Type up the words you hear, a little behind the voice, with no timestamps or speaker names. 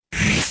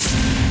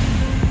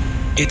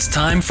It's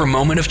time for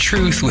Moment of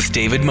Truth with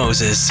David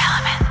Moses.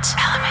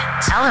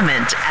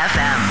 Element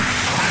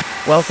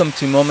FM. Welcome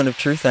to Moment of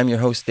Truth. I'm your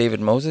host,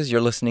 David Moses.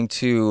 You're listening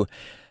to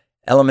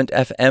Element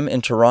FM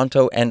in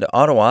Toronto and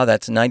Ottawa.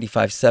 That's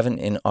 95.7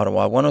 in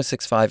Ottawa,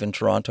 106.5 in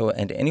Toronto,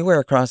 and anywhere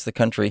across the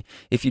country.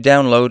 If you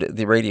download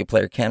the Radio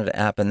Player Canada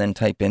app and then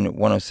type in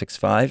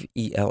 106.5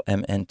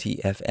 ELMNT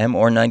FM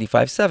or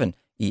 95.7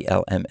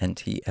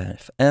 ELMNT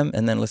FM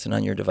and then listen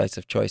on your device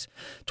of choice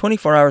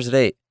 24 hours a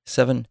day,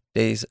 7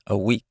 days a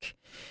week.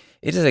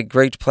 It is a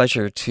great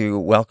pleasure to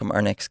welcome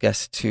our next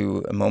guest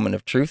to A Moment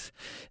of Truth.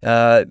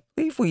 I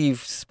believe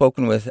we've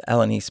spoken with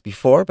Elanice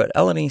before, but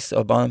Elanice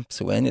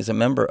Obomsawin is a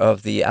member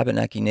of the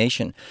Abenaki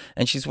Nation,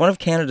 and she's one of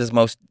Canada's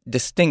most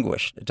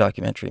distinguished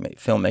documentary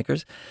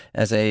filmmakers.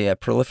 As a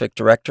prolific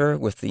director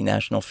with the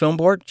National Film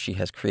Board, she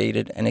has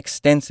created an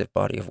extensive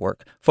body of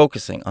work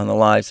focusing on the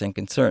lives and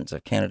concerns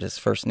of Canada's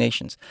First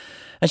Nations.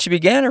 And she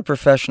began her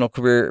professional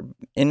career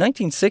in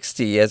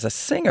 1960 as a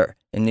singer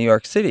in New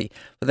York City.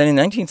 But then in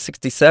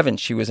 1967,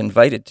 she was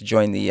invited to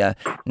join the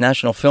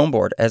National Film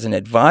Board as an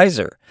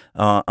advisor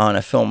on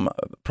a film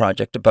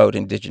project about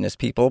Indigenous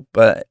people,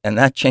 and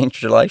that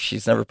changed her life.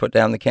 She's never put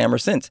down the camera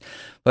since.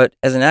 But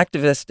as an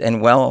activist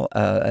and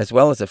as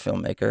well as a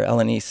filmmaker,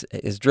 Elanice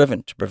is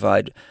driven to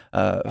provide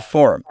a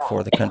forum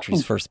for the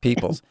country's first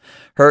peoples.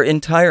 Her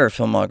entire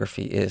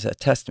filmography is a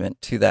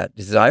testament to that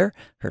desire.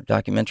 Her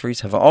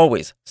documentaries have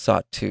always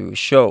sought to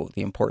show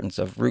the importance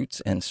of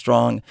roots and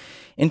strong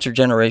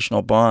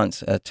intergenerational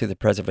bonds to the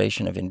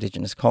preservation of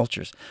Indigenous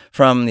cultures.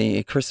 From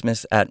the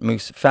Christmas at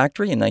Moose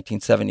Factory in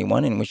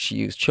 1971, in which she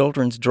used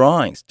children's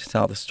drawings to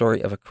tell the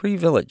story of a Cree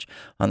village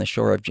on the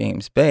shore of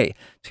James Bay,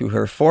 to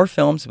her 4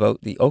 films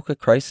about the Oka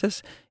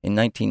Crisis in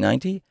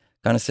 1990,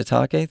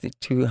 Kanesatake, the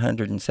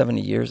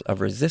 270 Years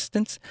of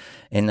Resistance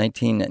in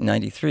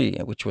 1993,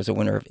 which was a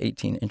winner of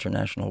 18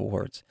 international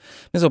awards.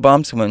 Ms.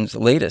 Obomsawin's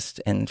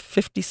latest and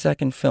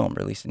 52nd film,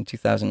 released in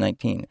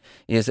 2019,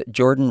 is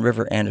Jordan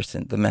River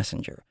Anderson, The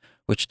Messenger,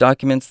 which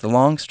documents the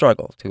long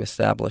struggle to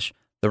establish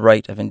the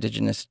right of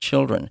Indigenous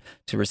children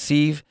to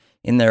receive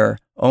in their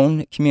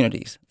own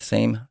communities the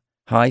same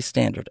high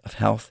standard of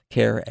health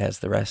care as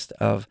the rest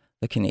of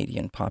the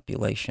Canadian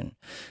population.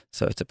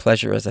 So it's a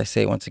pleasure, as I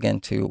say once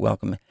again, to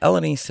welcome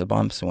Elanice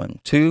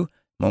Obomsawin to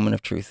Moment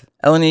of Truth.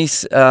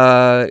 Elanice,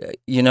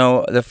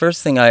 the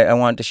first thing I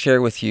wanted to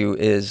share with you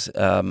is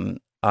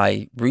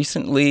I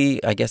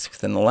recently, I guess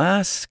within the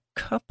last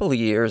couple of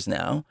years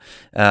now,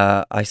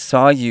 I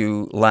saw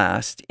you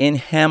last in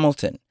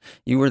Hamilton.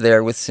 You were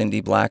there with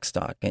Cindy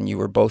Blackstock, and you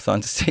were both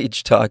on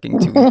stage talking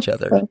to each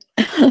other.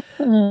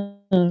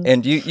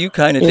 And you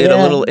kind of did a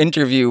little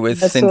interview with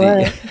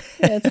Cindy.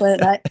 That's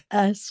when I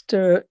asked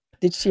her,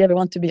 did she ever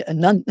want to be a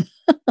nun?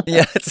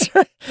 Yeah, that's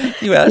right.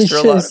 You asked her a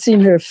lot. You should have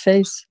seen her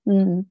face.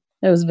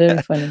 It was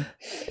very funny.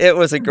 It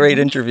was a great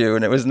interview,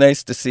 and it was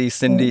nice to see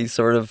Cindy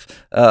sort of,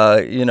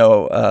 in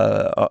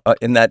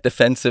that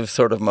defensive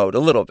sort of mode a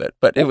little bit.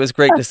 But it was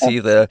great to see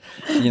the,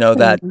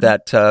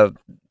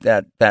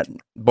 that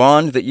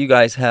bond that you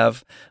guys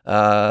have,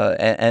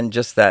 and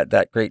just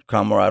that great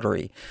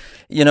camaraderie.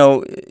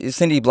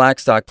 Cindy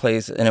Blackstock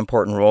plays an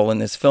important role in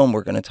this film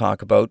we're going to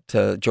talk about,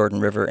 Jordan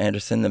River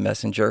Anderson, The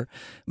Messenger.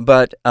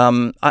 But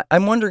I'm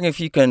wondering if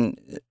you can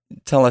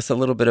tell us a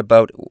little bit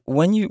about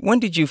when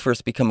did you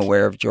first become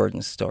aware of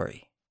Jordan's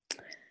story?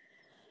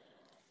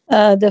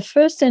 The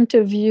first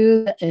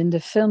interview in the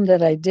film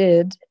that I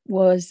did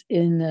was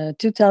in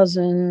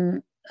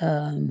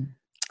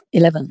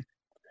 2011.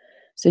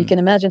 So you can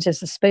imagine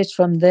just a space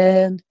from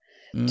then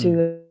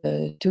to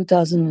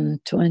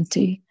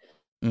 2020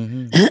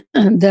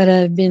 that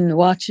I've been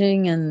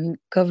watching and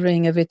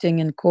covering everything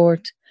in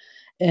court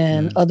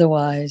and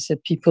otherwise, the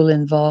people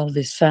involved,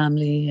 his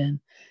family and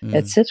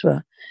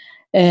etc.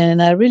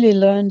 And I really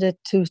learned it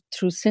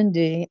through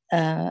Cindy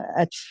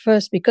at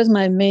first, because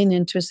my main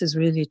interest is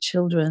really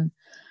children.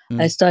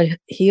 I started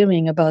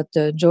hearing about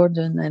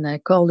Jordan, and I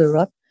called her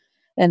up.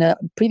 And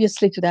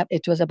previously to that,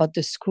 it was about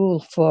the school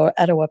for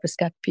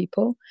Attawapiskat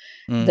people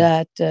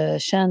that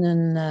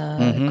Shannon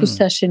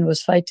Kustashin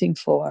was fighting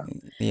for.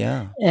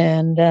 Yeah.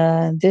 And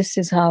this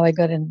is how I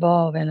got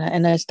involved.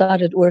 And I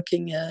started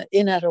working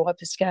in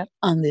Attawapiskat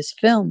on this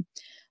film.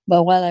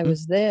 But while I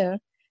was there,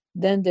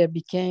 then there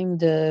became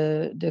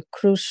the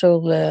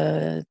crucial,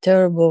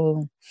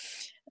 terrible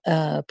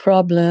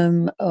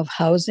problem of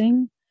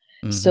housing.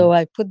 So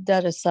I put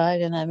that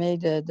aside, and I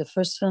made the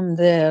first film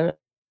there.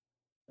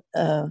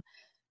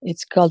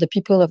 It's called The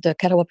People of the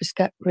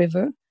Katawapiskat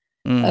River,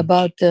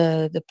 about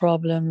the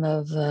problem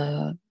of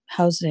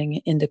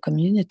housing in the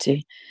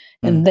community.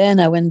 And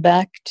then I went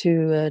back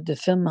to the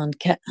film on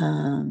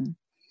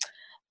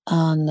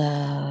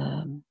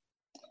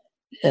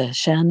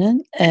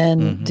Shannon,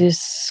 and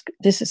this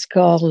is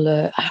called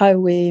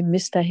Highway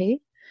Mistahe.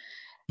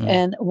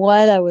 And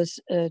while I was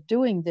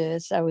doing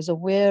this, I was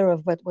aware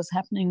of what was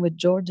happening with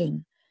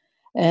Jordan.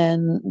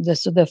 And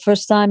so the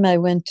first time I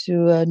went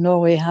to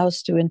Norway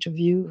House to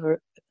interview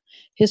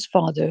his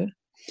father,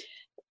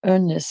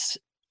 Ernest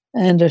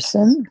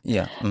Anderson,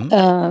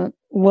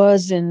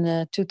 was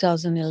in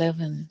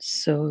 2011.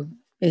 So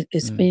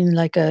it's been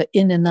like a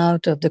in and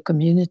out of the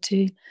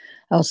community.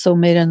 I also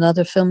made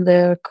another film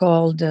there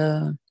called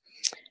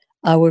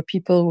Our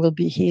People Will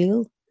Be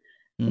Healed,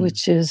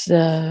 which is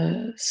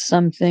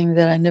something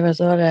that I never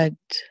thought I'd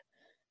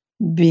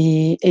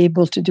be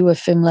able to do a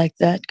film like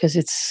that, because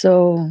it's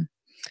so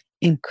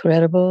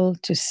incredible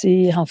to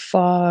see how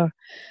far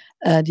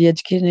the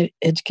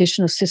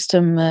educational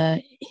system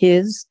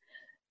is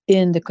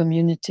in the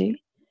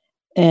community,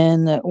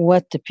 and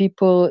what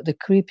the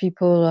Cree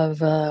people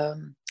of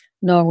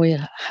Norway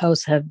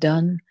House have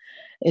done.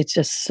 It's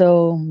just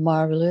so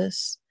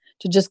marvelous.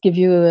 To just give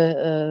you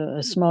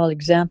a small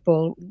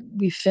example,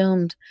 we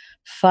filmed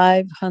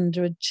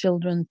 500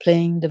 children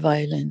playing the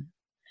violin.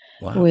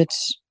 Wow. Which,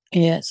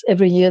 yes,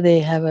 every year they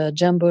have a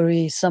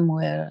jamboree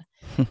somewhere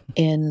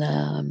in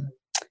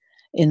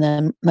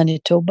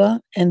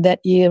Manitoba, and that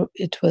year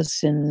it was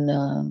in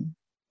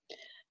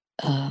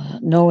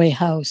Norway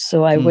House.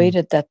 So I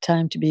waited that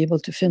time to be able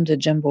to film the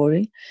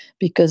jamboree,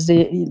 because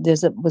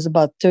was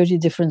about 30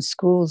 different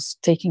schools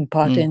taking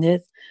part in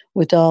it,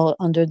 with all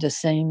under the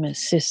same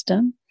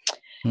system.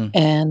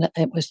 And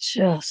it was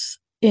just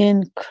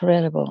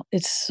incredible.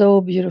 It's so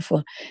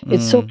beautiful.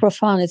 It's so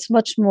profound. It's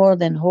much more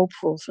than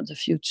hopeful for the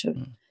future.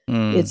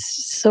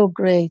 It's so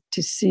great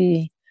to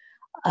see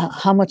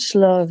how much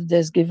love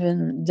there's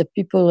given the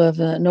people of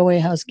Norway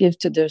House give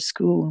to their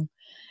school,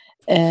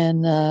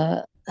 and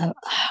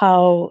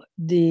how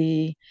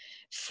the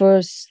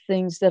first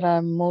things that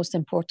are most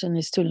important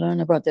is to learn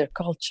about their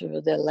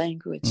culture, their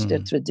language, their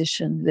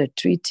tradition, their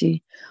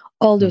treaty,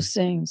 all those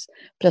things,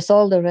 plus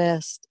all the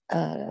rest,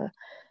 that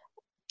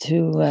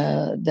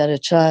a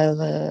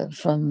child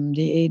from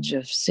the age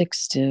of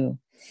 6 to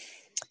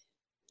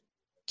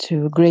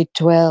grade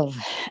 12.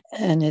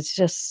 And it's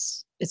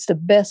the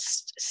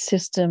best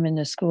system in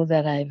the school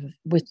that I've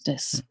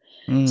witnessed.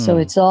 So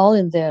it's all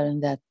in there in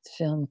that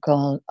film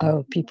called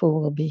Our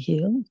People Will Be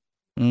Healed.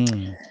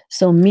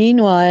 So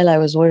meanwhile, I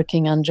was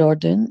working on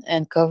Jordan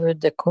and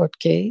covered the court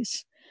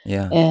case.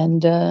 Yeah.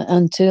 And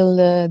until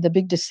the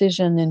big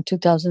decision in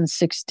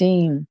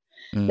 2016,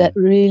 that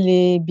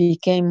really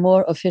became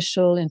more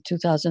official in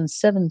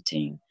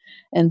 2017,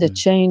 and the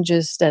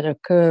changes that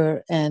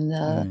occur, and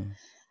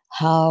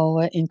how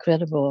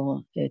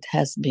incredible it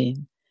has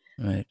been.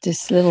 Right.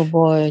 This little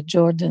boy,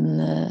 Jordan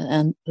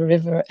and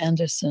River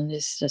Anderson,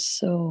 is just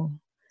so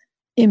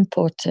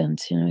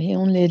important. He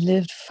only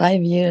lived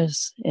 5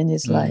 years in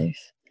his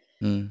life,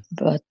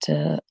 but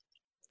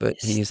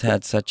he's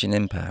had such an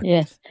impact.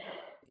 Yes.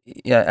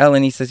 Yeah,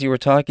 Ellen, as you were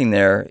talking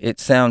there, it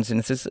sounds, and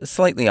this is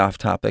slightly off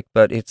topic,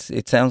 but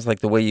it sounds like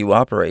the way you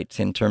operate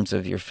in terms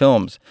of your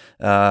films.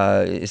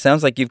 It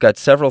sounds like you've got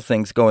several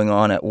things going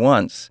on at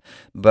once,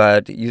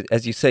 but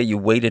as you say, you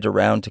waited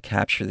around to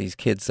capture these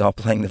kids all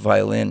playing the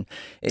violin.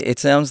 It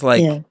sounds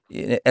like,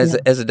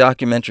 as a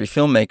documentary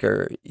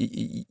filmmaker,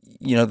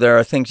 there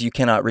are things you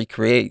cannot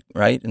recreate,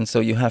 right? And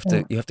so you have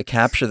to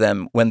capture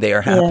them when they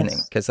are happening,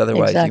 because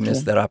otherwise you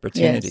miss that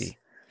opportunity. Yes.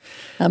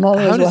 I'm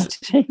always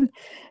watching.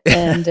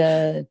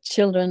 And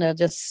children are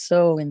just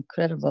so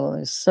incredible.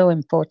 It's so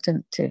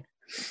important to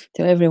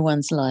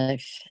everyone's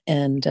life.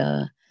 And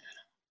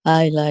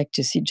I like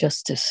to see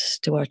justice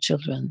to our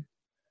children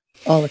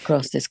all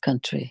across this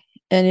country.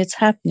 And it's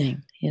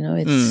happening,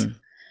 it's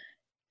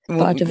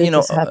part of it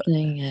is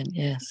happening. And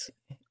yes.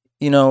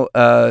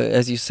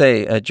 As you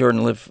say,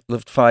 Jordan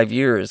lived 5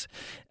 years.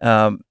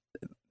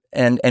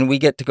 And we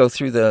get to go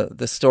through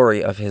the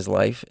story of his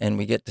life, and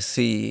we get to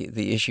see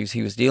the issues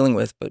he was dealing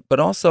with, but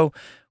also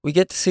we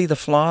get to see the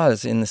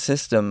flaws in the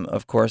system,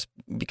 of course,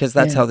 because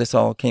that's how this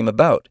all came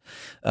about.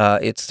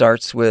 It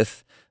starts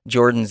with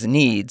Jordan's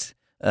needs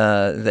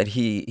that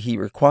he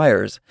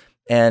requires,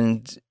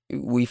 and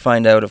we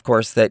find out, of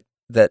course, that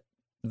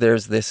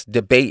there's this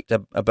debate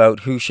about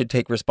who should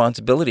take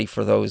responsibility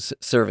for those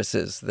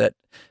services. That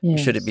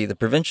should it be the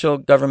provincial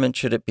government?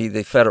 Should it be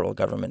the federal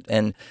government?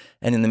 And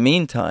in the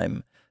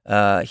meantime,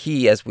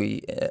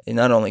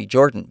 not only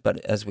Jordan, but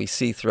as we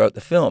see throughout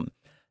the film,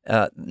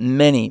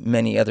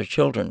 many other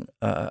children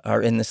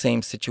are in the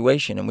same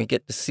situation, and we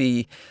get to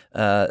see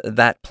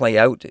that play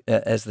out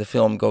as the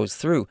film goes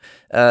through.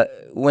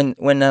 When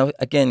now,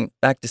 again,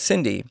 back to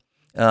Cindy,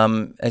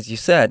 as you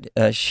said,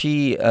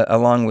 she,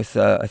 along with,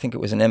 I think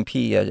it was an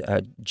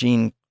MP,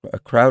 Jean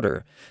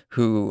Crowder,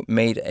 who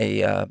made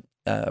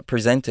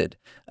presented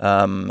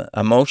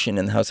a motion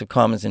in the House of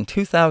Commons in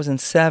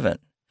 2007.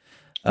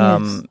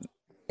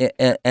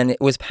 And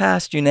it was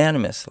passed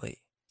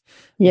unanimously.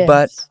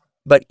 Yes.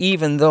 But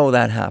even though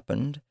that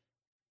happened,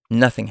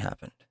 nothing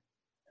happened.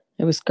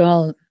 It was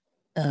called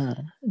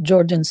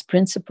Jordan's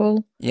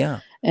Principle. Yeah.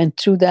 And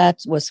through that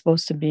was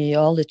supposed to be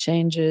all the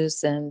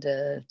changes, and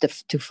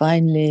to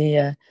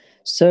finally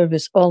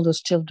service all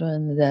those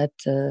children that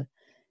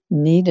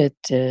needed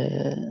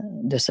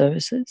the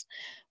services.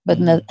 But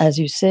as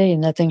you say,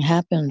 nothing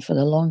happened for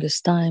the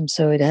longest time.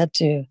 So it had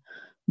to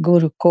go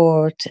to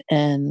court,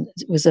 and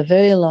it was a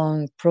very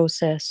long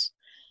process,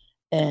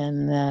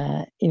 and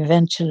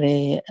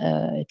eventually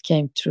it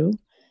came through,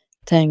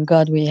 thank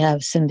God we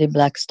have Cindy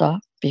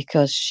Blackstock,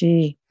 because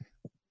she,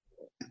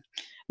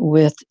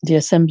 with the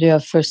Assembly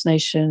of First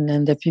Nation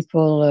and the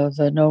people of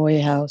Norway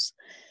House,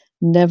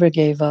 never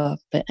gave up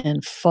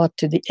and fought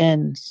to the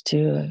end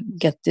to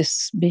get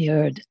this be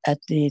heard at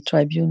the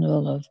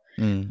Tribunal of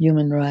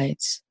Human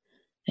Rights.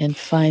 And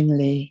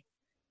finally,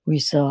 we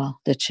saw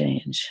the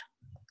change.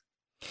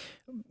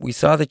 We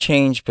saw the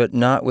change, but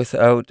not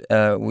without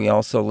we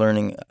also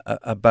learning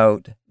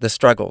about the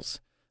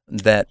struggles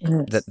that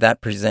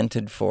that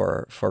presented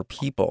for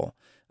people,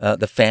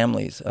 the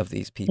families of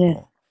these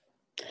people.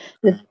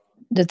 Yeah.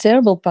 The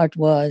terrible part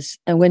was,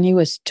 when he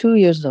was 2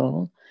 years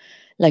old,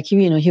 like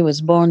he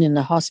was born in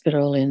the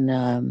hospital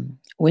in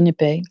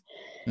Winnipeg,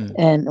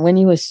 and when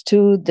he was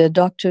 2, the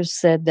doctors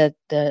said that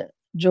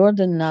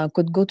Jordan now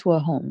could go to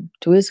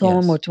his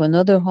home or to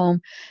another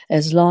home,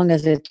 as long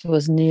as it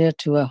was near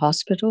to a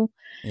hospital.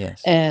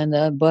 Yes.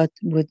 And but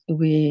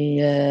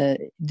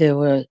there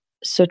were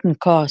certain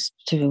costs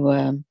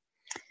to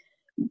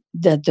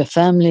that the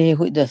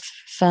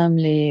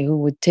family who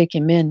would take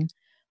him in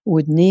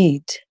would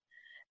need.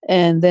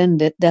 And then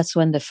that's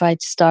when the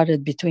fight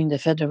started between the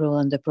federal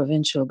and the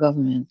provincial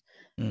government.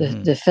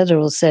 The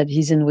federal said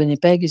he's in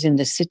Winnipeg, he's in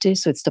the city,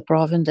 so it's the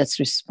province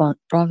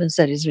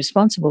that is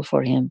responsible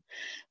for him.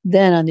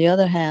 Then, on the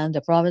other hand,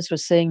 the province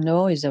was saying,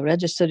 no, he's a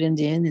registered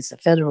Indian, it's the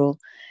federal.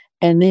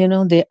 And,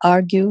 they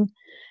argued,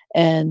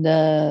 and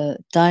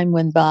time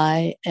went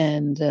by,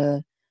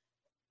 and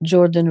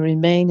Jordan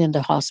remained in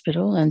the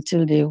hospital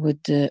until they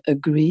would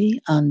agree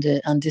on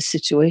this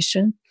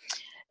situation.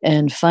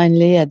 And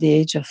finally, at the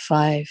age of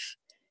 5,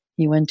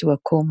 he went to a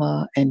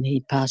coma and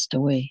he passed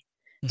away.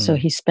 So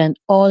he spent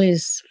all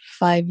his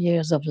 5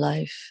 years of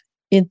life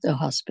in the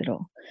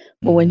hospital.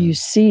 But when you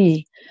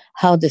see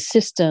how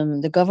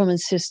the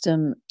government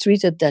system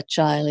treated that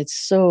child, it's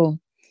so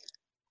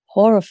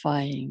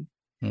horrifying.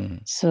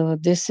 So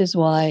this is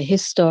why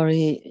his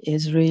story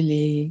is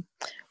really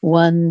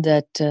one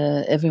that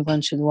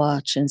everyone should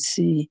watch and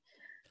see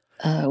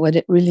what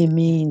it really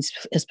means,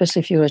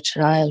 especially if you're a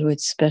child with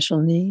special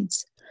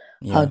needs.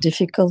 How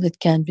difficult it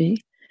can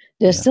be.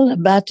 There's still a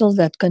battle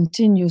that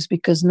continues,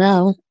 because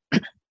now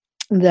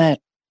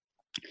that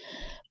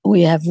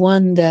we have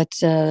one that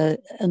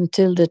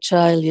until the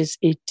child is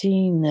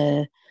 18,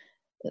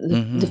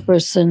 the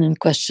person in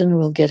question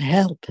will get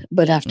help.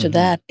 But after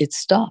that, it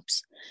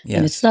stops. Yes.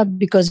 And it's not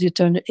because you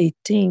turn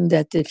 18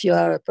 that if you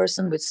are a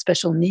person with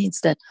special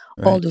needs that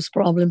all those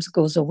problems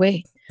goes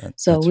away.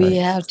 So we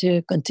have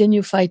to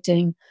continue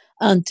fighting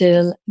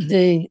until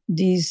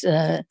these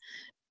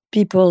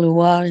people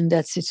who are in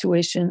that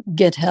situation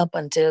get help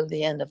until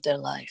the end of their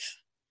life.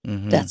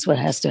 That's what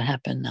has to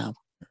happen now.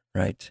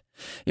 Right.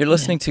 You're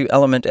listening to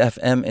Element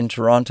FM in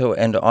Toronto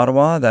and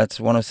Ottawa. That's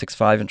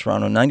 106.5 in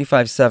Toronto,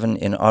 95.7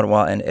 in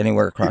Ottawa, and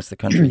anywhere across the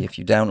country. If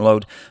you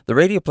download the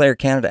Radio Player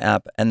Canada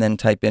app and then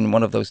type in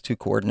one of those two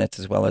coordinates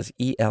as well as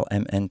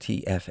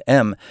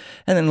ELMNT-FM,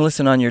 and then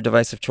listen on your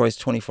device of choice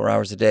 24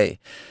 hours a day.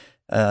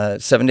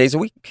 7 days a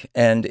week.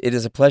 And it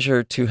is a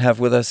pleasure to have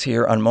with us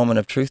here on Moment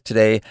of Truth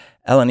today,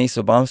 Alanis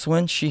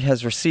Obomsawin. She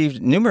has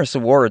received numerous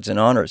awards and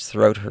honors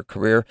throughout her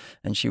career,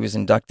 and she was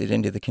inducted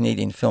into the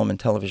Canadian Film and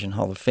Television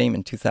Hall of Fame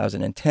in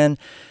 2010.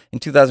 In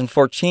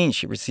 2014,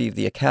 she received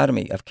the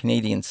Academy of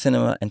Canadian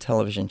Cinema and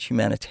Television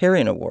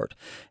Humanitarian Award,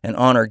 an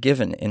honor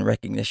given in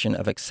recognition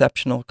of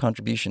exceptional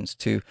contributions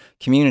to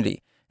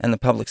community and the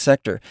public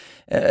sector.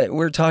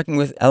 We're talking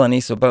with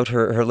Alanis about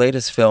her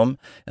latest film.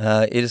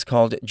 It is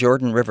called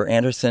Jordan River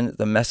Anderson,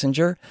 The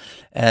Messenger,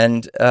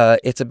 and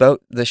it's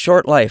about the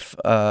short life,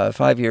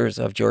 5 years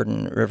of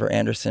Jordan River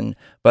Anderson,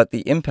 but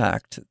the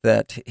impact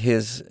that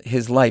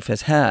his life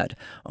has had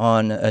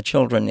on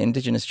children,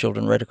 Indigenous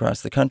children right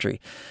across the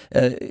country.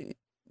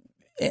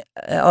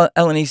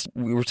 Alanis,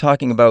 we were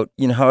talking about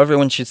how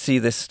everyone should see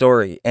this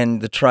story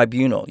and the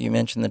tribunal. You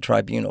mentioned the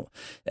tribunal,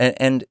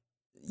 and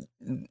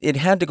it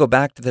had to go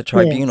back to the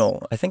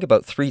tribunal, I think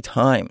about 3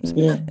 times.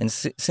 And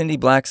Cindy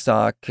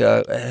Blackstock,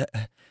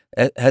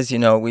 as you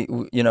know,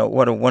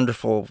 what a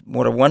wonderful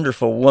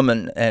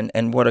woman,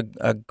 and what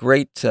a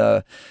great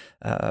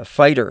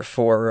fighter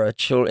for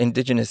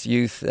Indigenous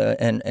youth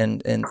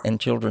and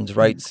children's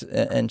rights,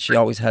 and she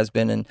always has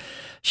been. And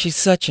she's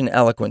such an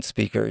eloquent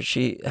speaker.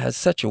 She has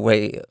such a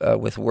way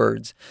with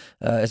words,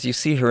 as you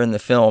see her in the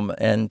film.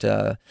 And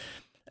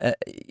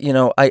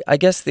I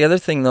guess the other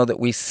thing, though, that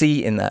we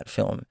see in that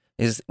film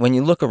is when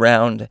you look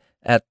around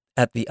at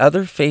the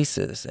other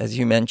faces, as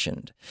you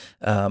mentioned,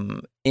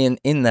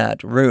 in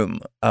that room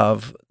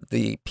of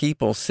the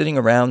people sitting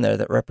around there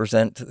that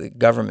represent the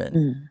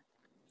government.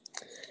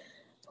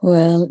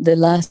 Well, the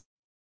last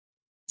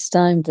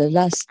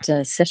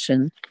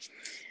session,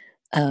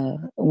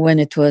 when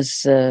it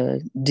was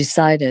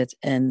decided,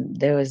 and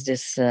there was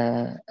this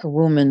a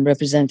woman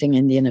representing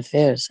Indian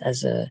Affairs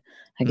as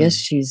I guess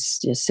she's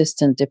the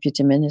Assistant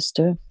Deputy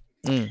Minister,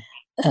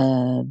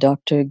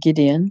 Dr.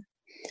 Gideon.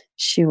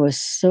 She was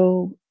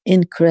so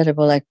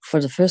incredible. Like for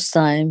the first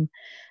time,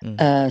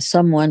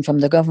 someone from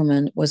the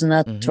government was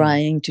not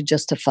trying to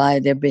justify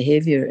their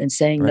behavior and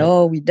saying,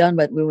 no, we done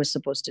what we were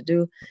supposed to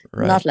do.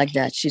 Not like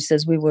that. She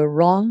says, we were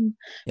wrong.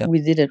 Yep. We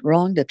did it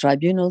wrong. The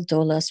tribunal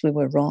told us we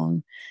were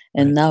wrong.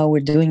 And now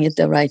we're doing it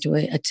the right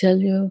way. I tell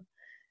you,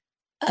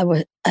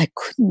 I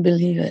couldn't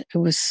believe it. It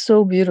was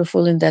so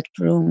beautiful in that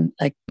room.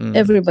 Like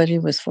everybody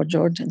was for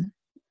Jordan.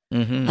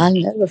 I'll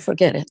never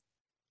forget it.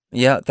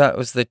 Yeah, that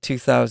was the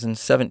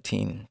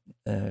 2017.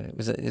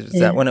 Was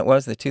that when it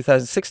was? The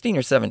 2016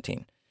 or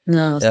 17?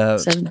 No,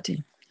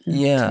 17.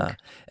 Yeah,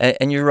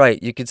 and you're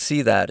right. You could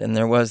see that, and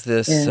there was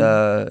this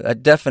a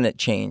definite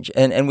change,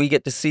 and we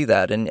get to see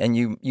that, and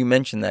you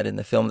mentioned that in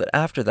the film, that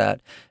after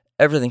that,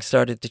 everything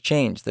started to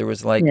change. There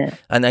was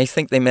and I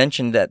think they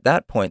mentioned at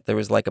that point there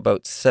was like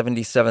about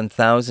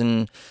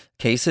 77,000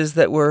 cases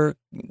that were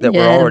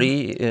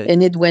already,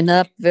 and it went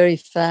up very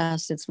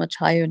fast. It's much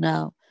higher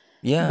now.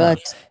 Yeah,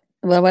 but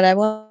what I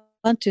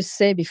want to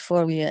say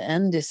before we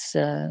end this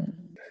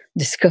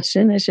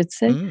discussion, I should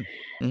say,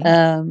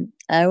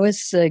 I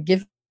was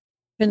given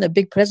a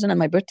big present on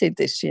my birthday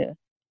this year.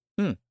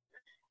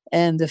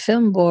 And the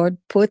film board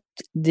put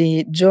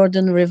the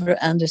Jordan River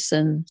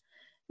Anderson,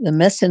 The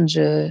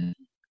Messenger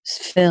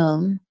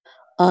film,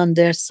 on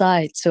their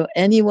site, so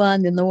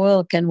anyone in the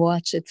world can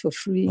watch it for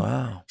free.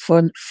 Wow.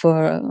 For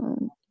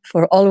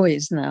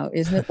always now.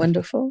 Isn't it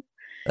wonderful?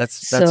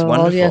 That's so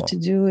wonderful. All you have to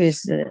do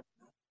is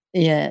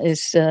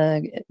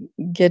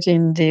get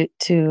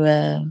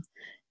to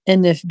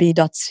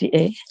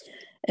nfb.ca,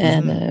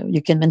 and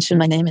you can mention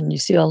my name and you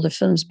see all the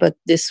films. But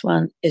this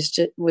one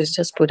was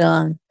just put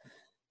on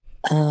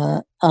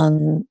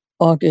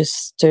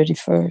August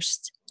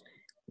 31st.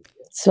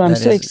 So I'm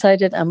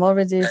excited. I'm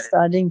already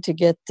starting to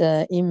get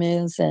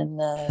emails and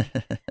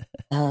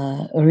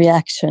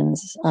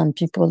reactions on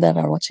people that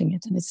are watching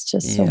it, and it's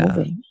just so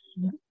moving.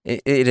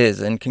 It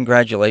is, and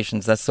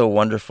congratulations. That's so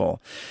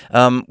wonderful.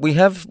 We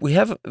have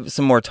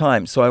some more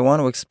time, so I want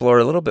to explore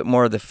a little bit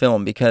more of the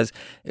film, because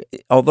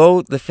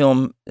although the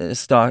film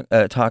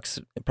talks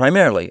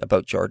primarily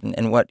about Jordan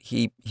and what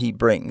he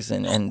brings,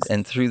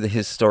 and through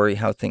his story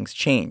how things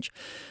change,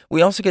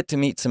 we also get to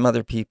meet some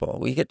other people.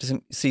 We get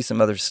to see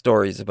some other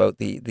stories about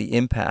the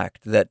impact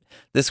that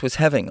this was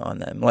having on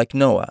them, like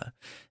Noah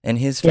and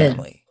his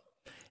family.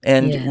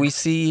 And we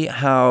see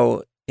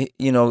how,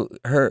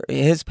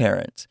 his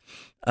parents,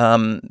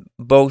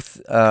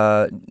 both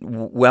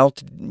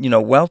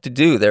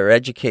well-to-do. They're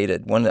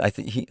educated. One, I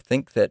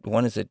think that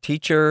one is a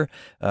teacher.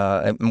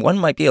 And one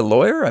might be a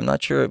lawyer. I'm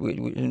not sure. We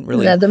didn't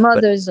really. Yeah, the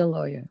mother is a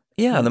lawyer.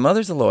 Yeah, the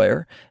mother's a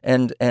lawyer,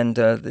 and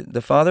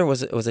the father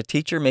was a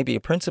teacher, maybe a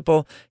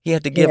principal. He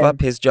had to give up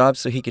his job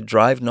so he could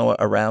drive Noah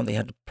around. They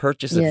had to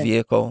purchase a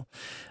vehicle.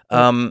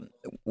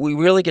 We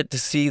really get to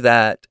see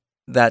that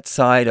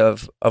side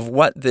of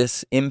what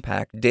this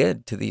impact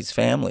did to these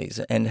families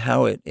and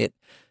how it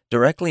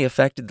directly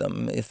affected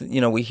them.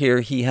 We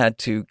hear he had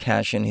to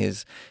cash in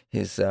his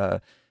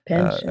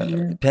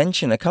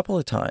pension a couple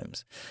of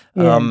times.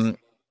 Yes.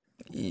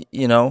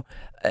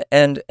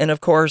 And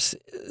of course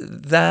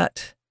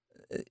that.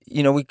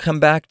 We come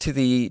back to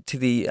the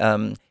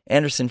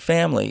Anderson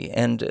family,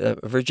 and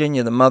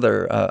Virginia, the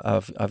mother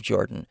of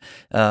Jordan,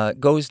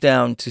 goes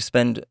down to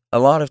spend a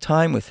lot of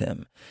time with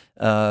him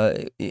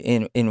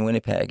in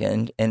Winnipeg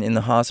and in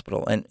the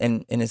hospital,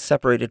 and is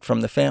separated from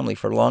the family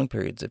for long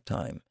periods of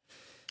time.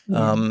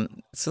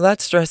 So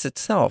that stress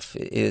itself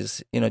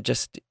is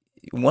just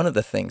one of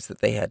the things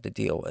that they had to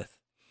deal with.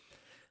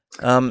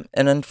 And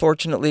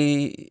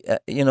unfortunately,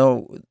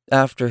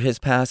 after his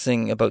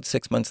passing, about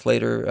 6 months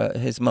later,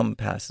 his mom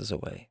passes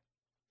away.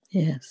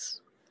 Yes,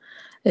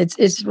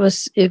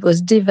 it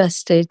was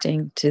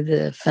devastating to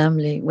the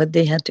family what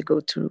they had to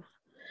go through.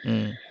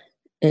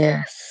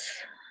 Yes,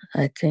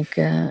 I think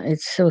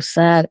it's so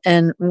sad.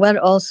 And what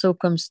also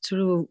comes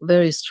through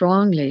very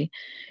strongly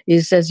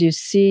is, as you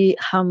see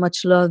how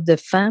much love the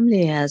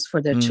family has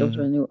for their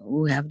children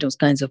who have those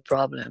kinds of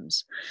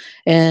problems.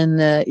 And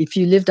if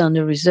you lived on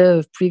the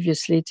reserve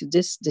previously to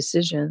this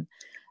decision,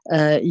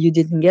 you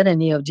didn't get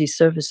any of these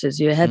services.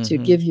 You had to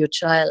give your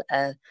child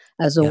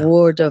as a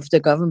ward of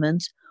the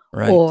government,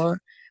 or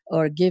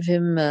give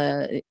him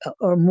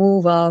or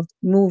move off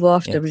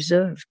the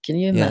reserve. Can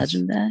you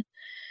imagine that?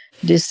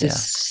 This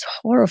is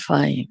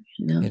horrifying.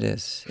 It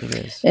is.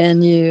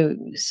 And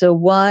so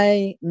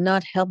why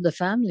not help the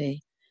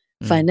family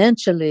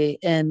financially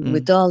and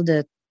with all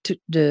the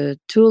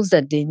tools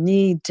that they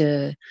need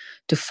to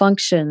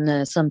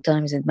function?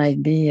 Sometimes it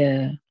might be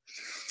a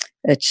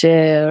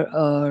chair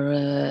or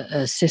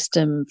a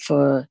system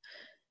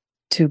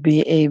to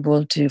be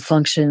able to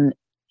function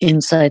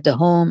inside the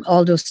home,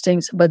 all those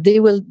things. But they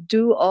will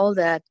do all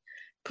that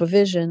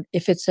provision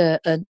if it's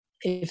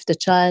if the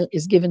child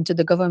is given to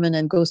the government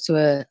and goes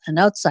to an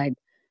outside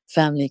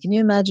family. Can you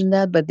imagine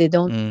that? But they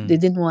don't. They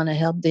didn't want to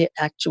help the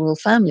actual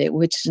family,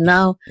 which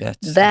now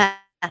that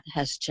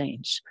has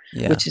changed,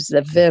 which is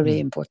a very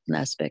important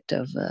aspect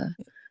of the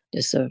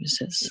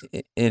services.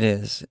 It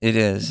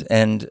is,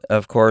 and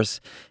of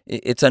course,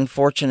 it's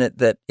unfortunate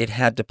that it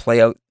had to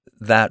play out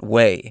that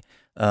way.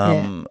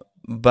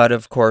 But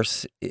of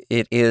course,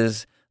 it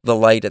is the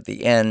light at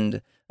the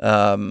end.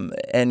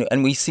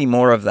 And we see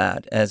more of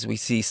that as we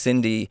see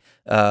Cindy,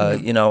 at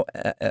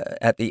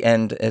the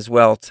end as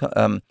well,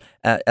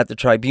 at the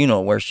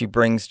tribunal where she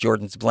brings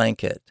Jordan's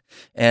blanket,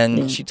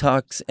 and she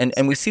talks,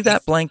 and we see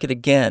that blanket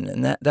again,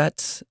 and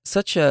that's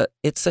such a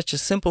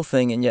simple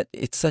thing, and yet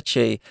it's such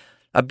a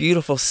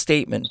beautiful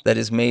statement that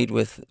is made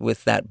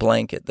with that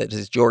blanket that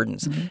is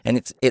Jordan's,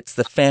 and it's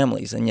the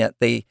families, and yet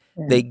they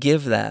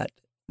give that,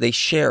 they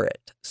share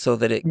it so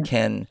that it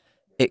can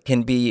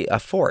be a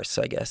force,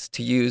 I guess,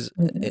 to use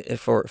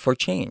for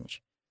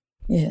change.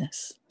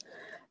 Yes.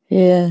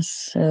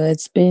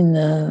 It's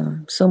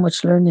been so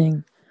much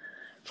learning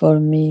for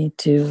me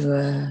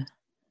to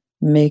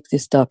make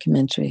this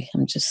documentary.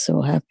 I'm just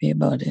so happy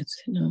about it.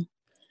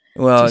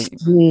 Well, just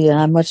see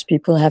how much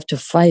people have to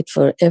fight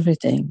for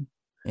everything.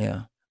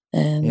 Yeah.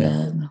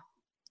 And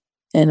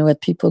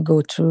what people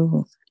go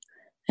through,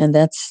 and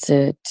that's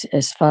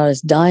as far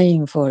as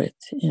dying for it.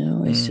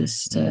 It's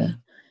just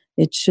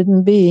it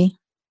shouldn't be.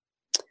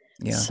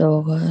 Yeah.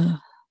 So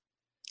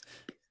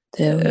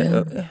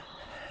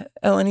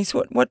Alanis,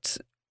 what's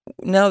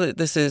now that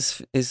this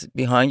is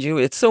behind you?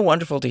 It's so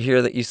wonderful to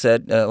hear that you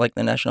said like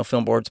the National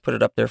Film Board's put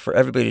it up there for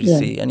everybody to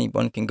see.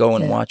 Anyone can go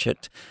and watch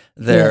it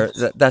there.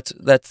 Yes.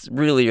 That's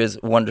really is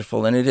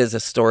wonderful, and it is a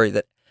story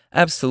that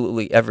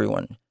absolutely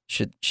everyone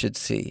should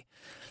see.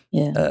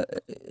 Yeah.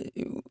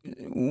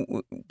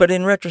 But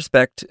in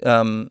retrospect,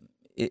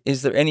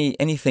 is there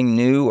anything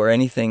new or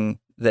anything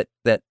that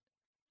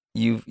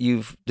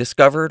you've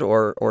discovered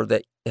or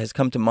that has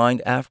come to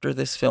mind after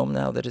this film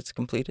now that it's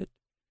completed?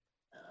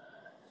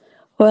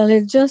 Well,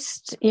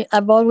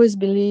 I've always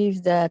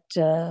believed that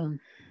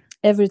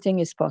everything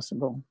is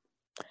possible.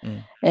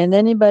 And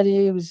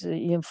anybody who's,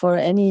 for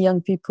any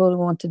young people who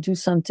want to do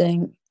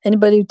something,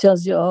 anybody who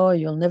tells you, oh,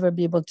 you'll never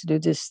be able to do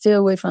this, stay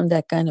away from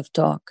that kind of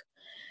talk,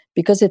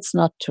 because it's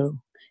not true.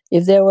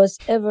 If there was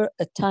ever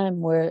a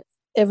time where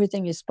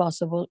everything is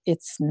possible,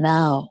 it's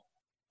now.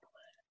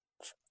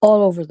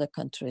 All over the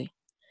country.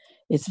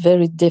 It's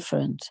very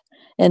different.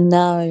 And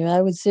now I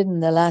would say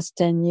in the last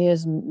 10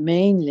 years,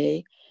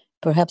 mainly,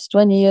 perhaps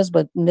 20 years,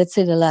 but let's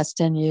say the last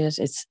 10 years,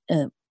 it's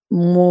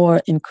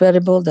more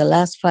incredible. The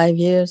last 5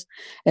 years,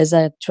 as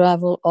I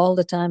travel all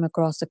the time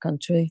across the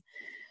country.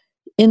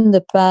 In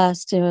the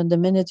past, the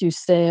minute you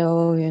say,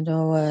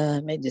 I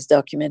made this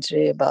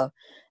documentary about,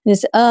 they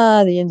say,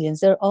 the Indians,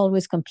 they're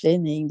always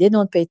complaining. They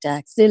don't pay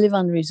tax. They live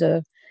on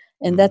reserve.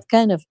 And that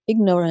kind of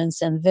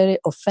ignorance and very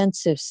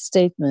offensive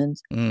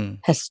statement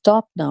has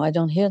stopped now. I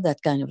don't hear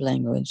that kind of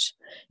language.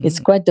 It's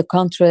quite the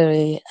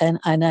contrary. And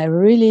I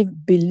really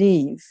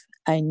believe,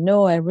 I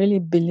really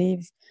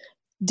believe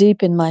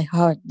deep in my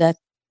heart that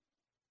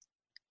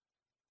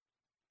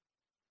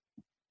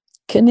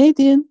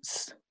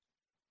Canadians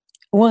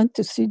want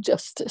to see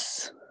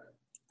justice.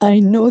 I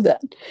know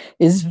that.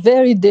 It's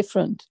very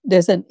different.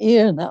 There's an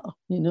ear now,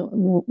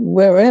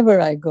 wherever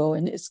I go.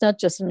 And it's not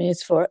just me,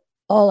 it's for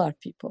all our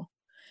people.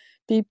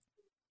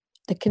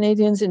 The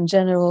Canadians in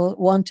general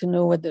want to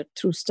know what the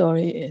true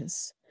story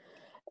is,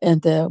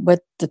 and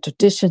what the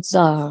traditions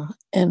are,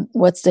 and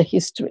what's the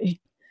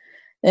history.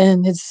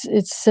 And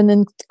it's an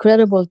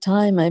incredible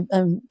time.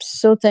 I'm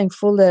so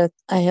thankful that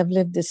I have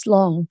lived this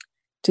long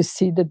to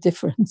see the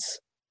difference.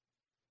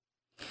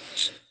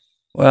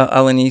 Well,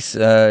 Alanis,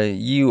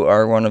 you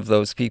are one of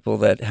those people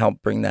that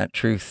help bring that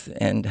truth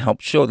and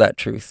help show that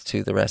truth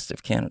to the rest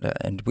of Canada,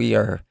 and we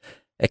are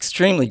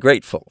extremely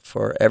grateful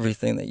for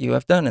everything that you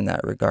have done in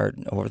that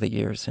regard over the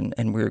years.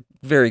 And we're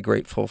very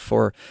grateful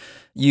for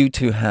you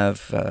to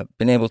have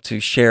been able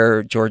to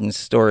share Jordan's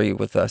story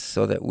with us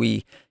so that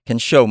we can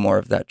show more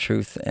of that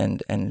truth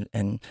and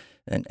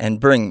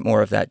bring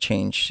more of that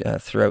change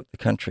throughout the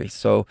country.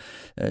 So,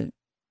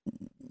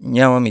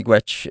 Nyawa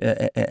Miigwech,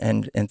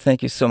 and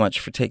thank you so much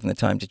for taking the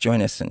time to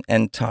join us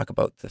and talk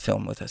about the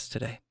film with us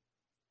today.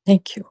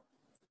 Thank you.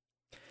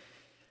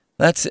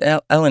 That's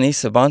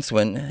Alanis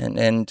Aboussewan,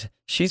 and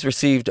she's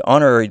received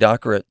honorary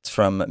doctorates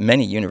from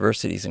many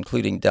universities,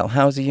 including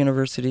Dalhousie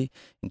University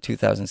in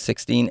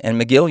 2016 and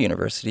McGill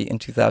University in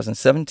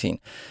 2017.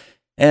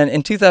 And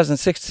in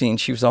 2016,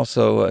 she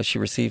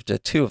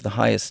received two of the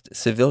highest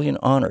civilian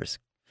honors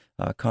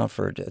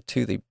conferred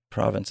to the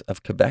province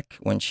of Quebec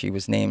when she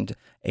was named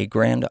a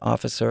Grand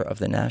Officer of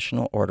the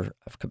National Order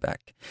of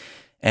Quebec.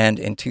 And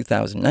in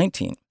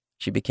 2019,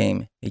 she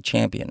became a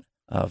champion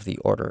of the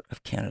Order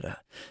of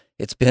Canada.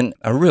 It's been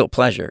a real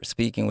pleasure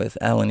speaking with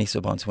Alanis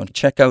Aboussewan.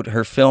 Check out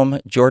her film,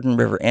 Jordan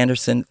River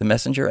Anderson, The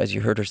Messenger, as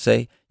you heard her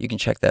say. You can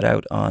check that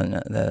out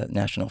on the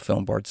National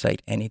Film Board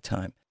site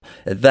anytime.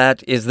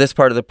 That is this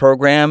part of the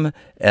program,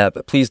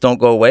 but please don't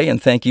go away,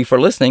 and thank you for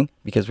listening,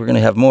 because we're going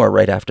to have more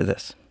right after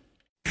this.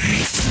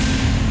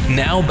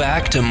 Now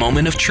back to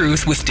Moment of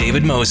Truth with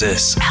David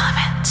Moses.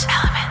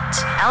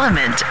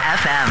 Element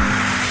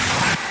FM.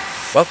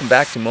 Welcome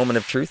back to Moment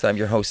of Truth. I'm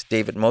your host,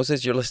 David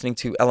Moses. You're listening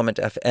to Element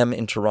FM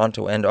in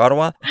Toronto and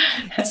Ottawa.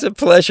 It's a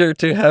pleasure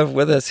to have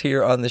with us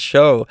here on the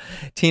show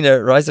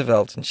Tina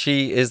Roosevelt, and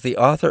she is the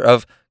author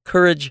of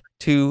Courage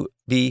to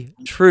be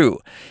True.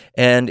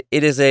 And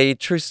it is a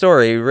true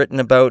story written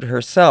about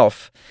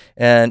herself.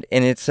 And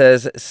it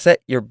says,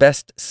 set your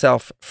best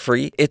self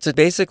free. It's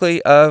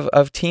basically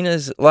of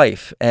Tina's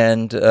life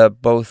and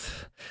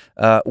both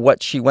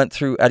what she went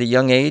through at a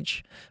young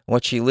age,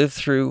 what she lived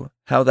through,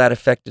 how that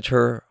affected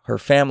her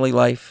family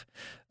life,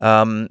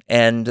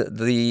 and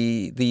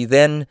the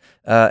then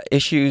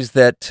issues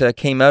that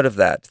came out of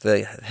that,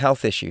 the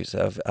health issues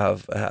of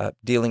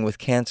dealing with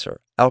cancer,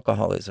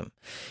 alcoholism,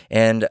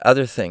 and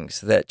other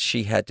things that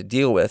she had to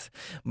deal with.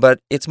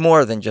 But it's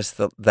more than just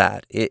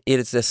that. It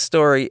is a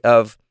story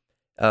of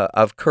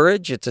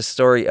courage. It's a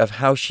story of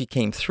how she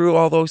came through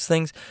all those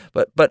things.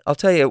 But I'll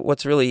tell you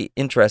what's really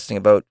interesting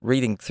about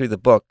reading through the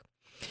book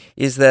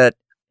is that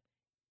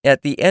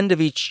at the end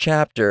of each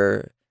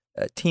chapter,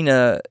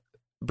 Tina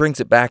brings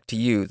it back to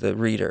you, the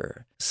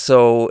reader.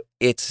 So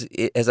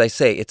as I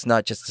say, it's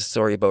not just a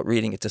story about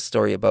reading, it's a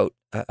story about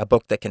a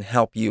book that can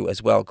help you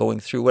as well,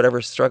 going through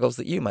whatever struggles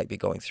that you might be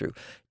going through.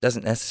 It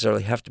doesn't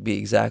necessarily have to be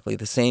exactly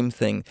the same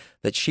thing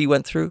that she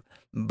went through,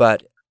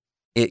 but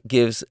it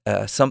gives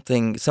some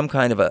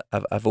kind of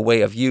a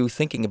way of you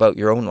thinking about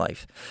your own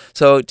life.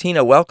 So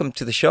Tina, welcome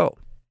to the show.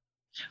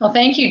 Well,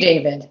 thank you,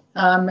 David.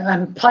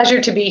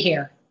 Pleasure to be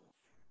here.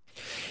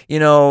 You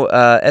know,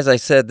 as I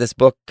said, this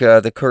book,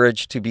 The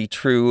Courage to be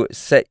True,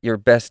 Set Your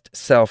Best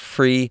Self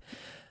Free.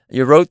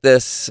 You wrote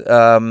this,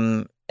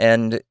 and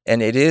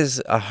it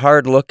is a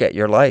hard look at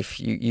your life.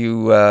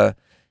 You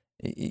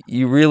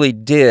really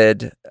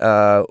did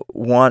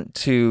want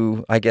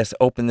to, I guess,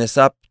 open this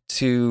up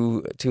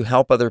to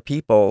help other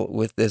people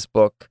with this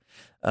book.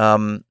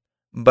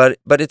 But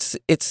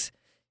it's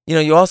you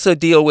know, you also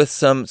deal with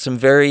some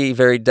very,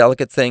 very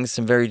delicate things,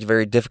 some very,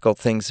 very difficult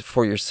things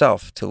for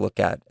yourself to look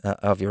at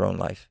of your own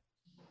life.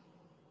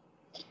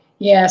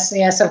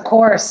 Yes, of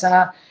course.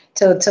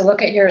 To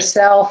look at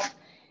yourself,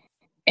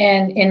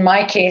 and in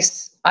my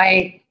case,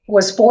 I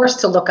was forced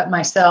to look at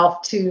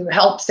myself to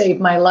help save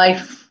my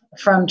life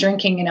from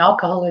drinking and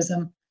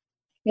alcoholism.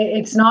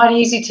 It's not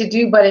easy to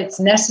do, but it's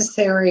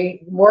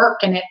necessary work,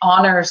 and it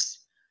honors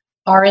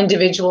our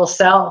individual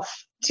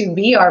self to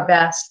be our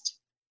best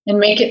and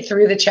make it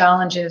through the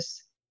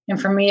challenges. And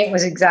for me, it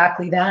was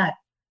exactly that.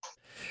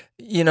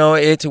 You know,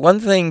 it's one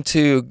thing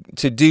to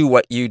do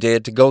what you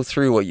did, to go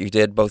through what you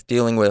did, both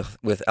dealing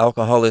with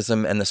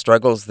alcoholism and the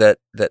struggles that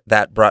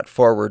brought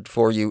forward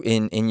for you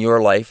in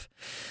your life.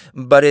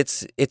 But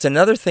it's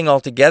another thing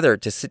altogether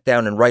to sit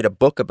down and write a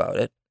book about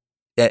it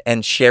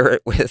and share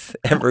it with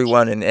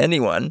everyone and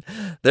anyone.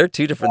 They're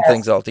two different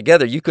things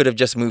altogether. You could have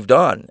just moved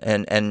on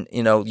and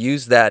you know,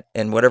 used that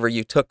and whatever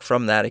you took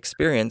from that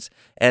experience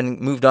and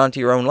moved on to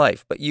your own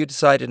life. But you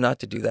decided not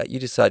to do that. You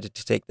decided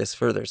to take this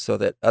further so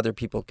that other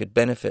people could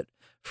benefit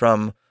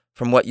from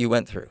what you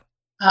went through.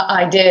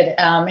 I did.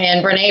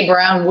 And Brene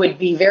Brown would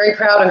be very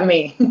proud of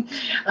me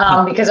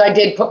because I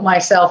did put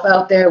myself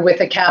out there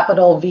with a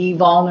capital V,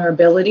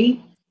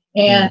 vulnerability.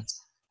 And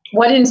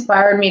what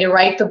inspired me to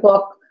write the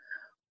book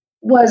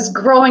was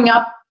growing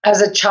up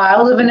as a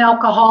child of an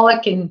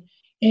alcoholic and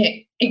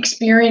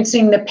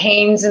experiencing the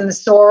pains and the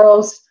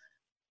sorrows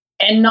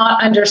and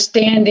not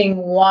understanding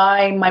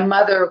why my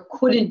mother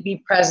couldn't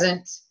be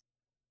present,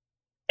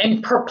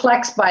 and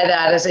perplexed by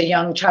that as a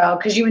young child,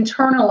 because you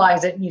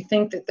internalize it and you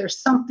think that there's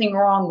something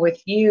wrong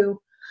with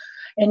you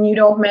and you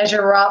don't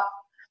measure up.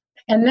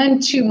 And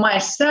then to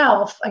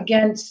myself,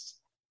 against,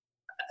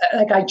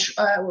 like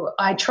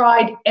I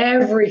tried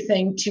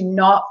everything to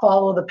not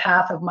follow the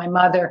path of my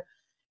mother,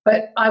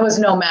 but I was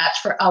no match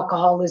for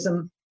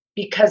alcoholism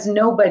because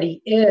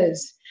nobody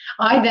is.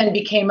 I then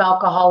became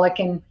alcoholic,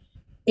 and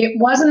it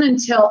wasn't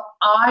until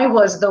I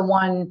was the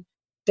one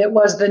that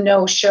was the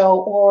no-show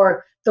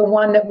or the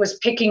one that was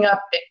picking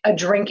up a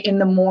drink in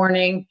the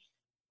morning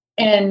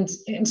and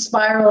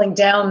spiraling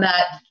down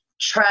that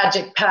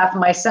tragic path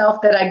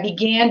myself that I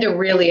began to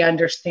really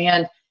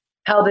understand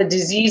how the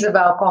disease of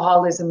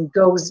alcoholism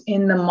goes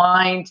in the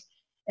mind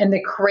and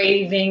the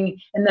craving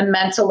and the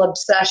mental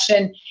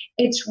obsession.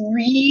 It's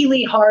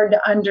really hard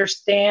to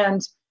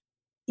understand,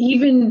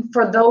 even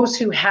for those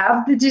who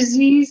have the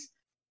disease,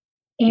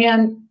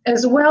 and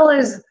as well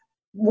as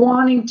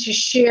wanting to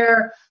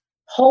share,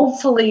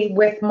 hopefully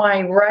with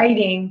my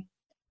writing,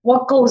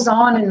 what goes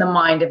on in the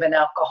mind of an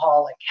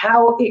alcoholic,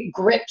 how it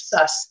grips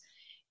us,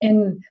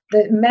 and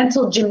the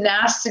mental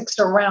gymnastics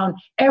around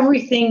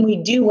everything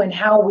we do and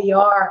how we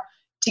are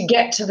to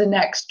get to the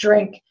next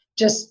drink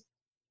just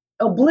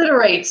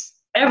obliterates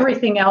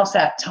everything else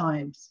at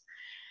times.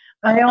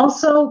 I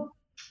also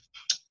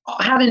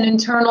had an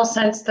internal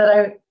sense that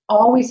I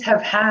always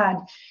have had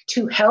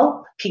to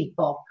help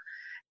people.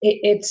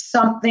 It's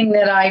something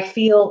that I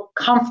feel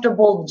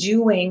comfortable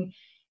doing,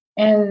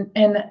 and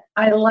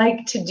I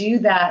like to do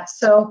that.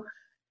 So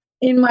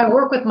in my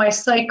work with my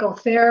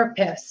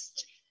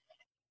psychotherapist,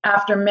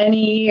 after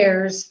many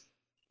years,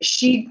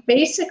 she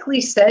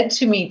basically said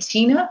to me,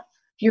 Tina,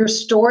 your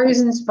story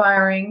is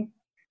inspiring.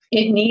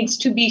 It needs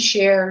to be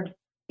shared.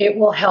 It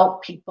will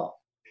help people.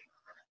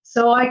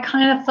 So I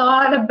kind of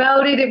thought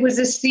about it. It was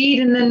a seed.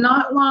 And then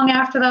not long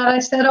after that, I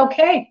said,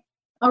 okay,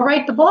 I'll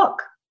write the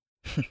book.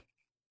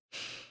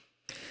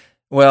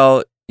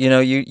 Well,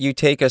 you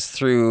take us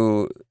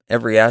through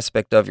every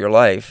aspect of your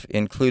life,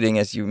 including,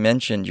 as you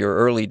mentioned, your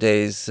early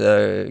days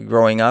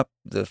growing up,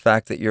 the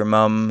fact that your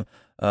mom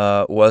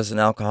was an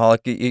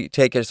alcoholic. You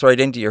take us right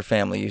into your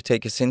family. You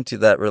take us into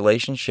that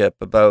relationship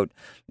about,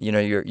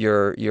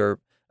 your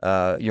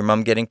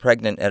mom getting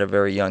pregnant at a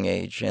very young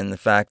age, and the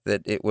fact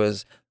that it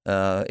was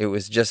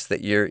just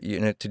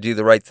that to do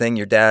the right thing.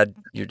 Your dad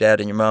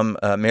and your mom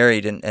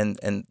married,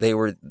 and they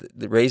were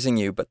raising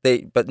you,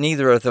 but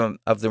neither of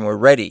them were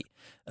ready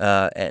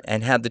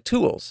and had the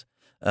tools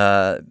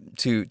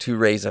to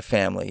raise a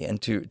family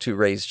and to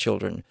raise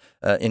children.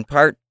 In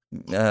part,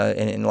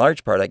 in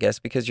large part, I guess,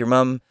 because your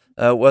mom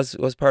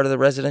was part of the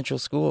residential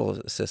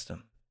school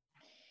system.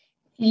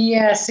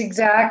 Yes,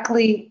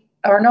 exactly,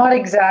 or not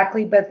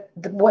exactly, but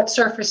what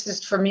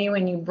surfaces for me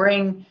when you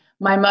bring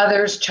my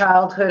mother's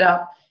childhood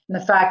up, and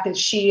the fact that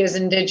she is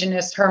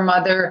Indigenous, her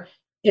mother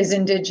is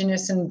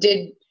Indigenous, and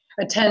did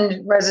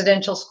attend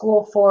residential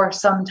school for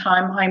some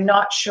time. I'm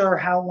not sure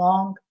how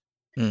long.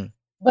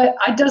 But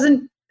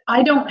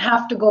I don't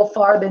have to go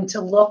far than to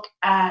look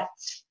at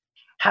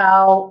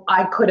how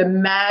I could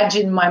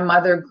imagine my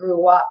mother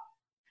grew up.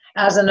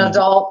 As an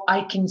adult,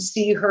 I can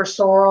see her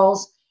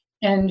sorrows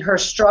and her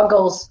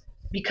struggles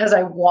because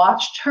I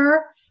watched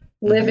her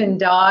live and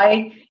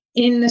die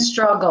in the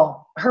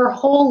struggle. Her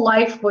whole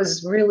life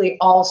was really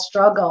all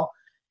struggle.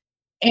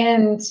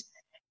 And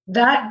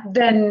that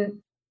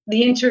then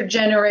the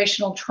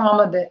intergenerational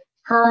trauma that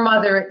her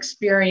mother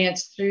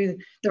experienced through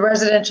the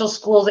residential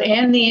schools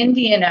and the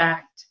Indian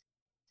Act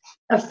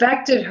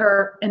affected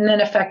her, and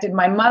then affected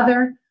my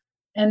mother,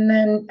 and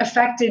then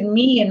affected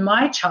me in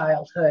my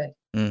childhood.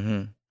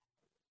 Mm-hmm.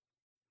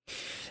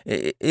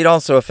 It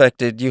also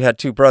affected, you had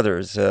two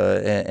brothers,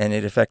 and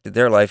it affected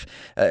their life.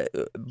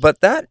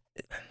 But that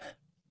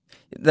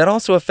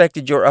also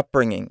affected your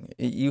upbringing.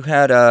 You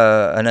had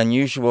an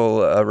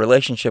unusual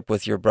relationship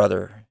with your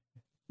brother.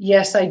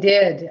 Yes, I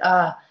did.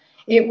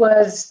 It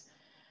was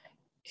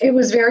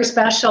very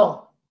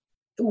special.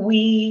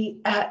 We,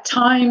 at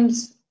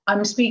times,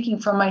 I'm speaking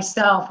for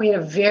myself, we had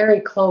a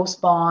very close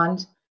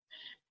bond.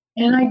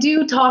 And I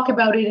do talk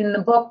about it in the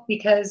book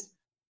because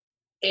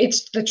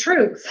it's the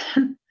truth.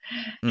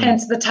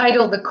 Hence the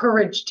title, The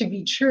Courage to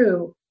Be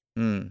True,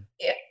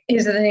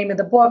 is the name of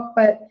the book.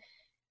 But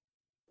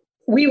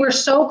we were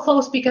so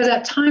close because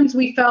at times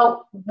we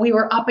felt we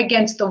were up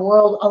against the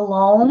world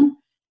alone.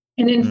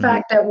 And in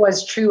fact, that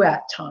was true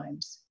at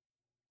times.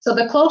 So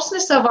the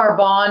closeness of our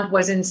bond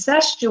was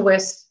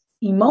incestuous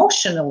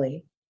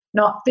emotionally,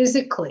 not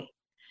physically.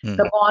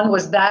 The bond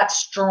was that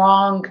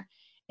strong,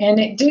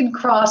 and it did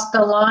cross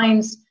the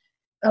lines,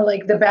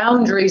 like the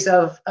boundaries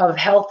of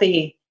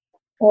healthy,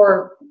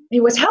 or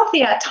it was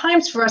healthy at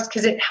times for us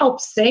because it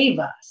helped save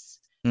us.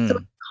 So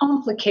it's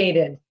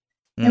complicated,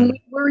 and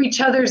we were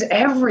each other's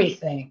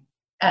everything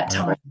at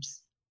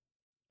times.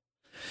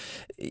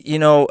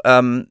 In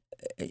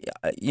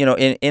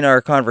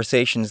our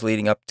conversations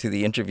leading up to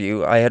the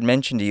interview, I had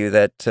mentioned to you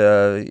that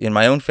in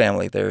my own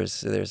family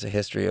there's a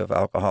history of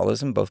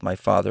alcoholism, both my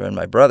father and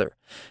my brother,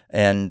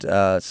 and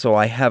so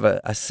I have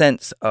a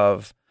sense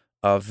of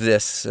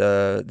this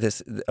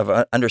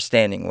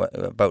understanding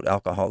about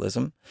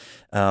alcoholism,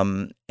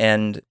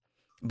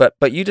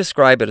 but you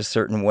describe it a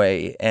certain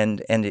way,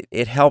 and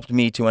it helped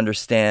me to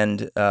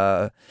understand,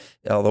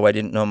 although I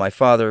didn't know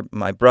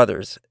my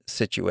brother's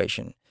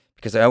situation,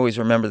 because I always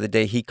remember the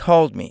day he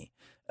called me.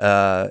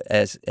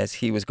 As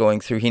he was going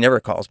through, he never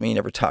calls me, he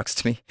never talks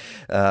to me.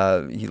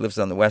 He lives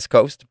on the West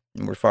Coast,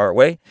 and we're far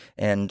away,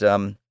 and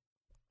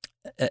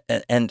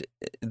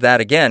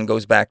that again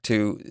goes back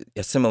to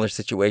a similar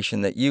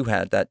situation that you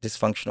had, that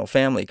dysfunctional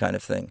family kind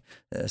of thing.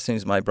 As soon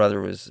as my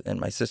brother and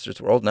my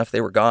sisters were old enough,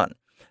 they were gone,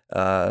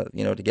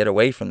 to get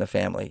away from the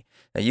family.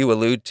 Now, you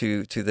allude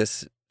to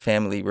this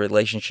family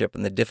relationship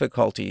and the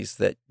difficulties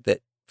that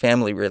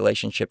family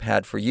relationship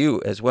had for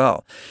you as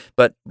well.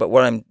 But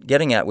what I'm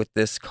getting at with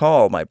this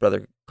call, my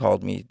brother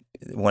called me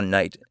one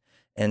night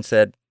and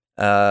said,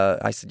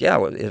 I said,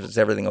 yeah, is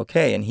everything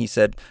okay? And he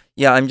said,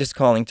 yeah, I'm just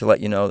calling to let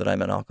you know that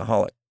I'm an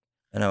alcoholic.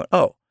 And I went,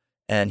 oh.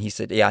 And he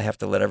said, yeah, I have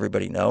to let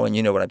everybody know. And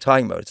you know what I'm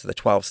talking about. It's the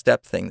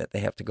 12-step thing that they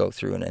have to go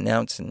through and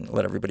announce and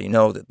let everybody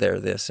know that they're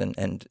this,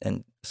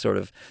 and sort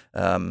of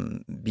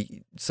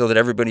so that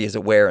everybody is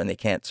aware and they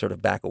can't sort of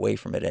back away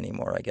from it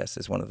anymore, I guess,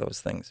 is one of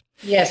those things.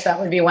 Yes, that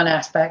would be one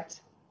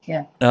aspect.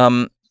 Yeah.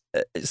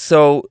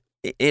 So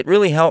it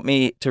really helped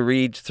me to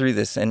read through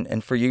this,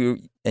 and for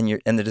you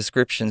and the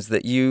descriptions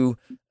that you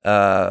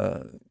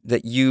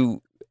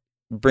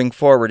bring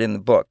forward in the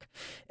book.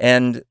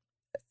 And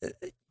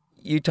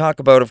you talk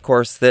about, of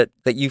course, that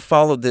you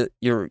followed the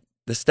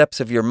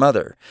steps of your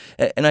mother,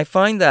 and I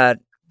find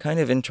that kind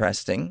of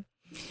interesting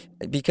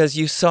because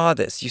you saw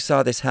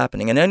this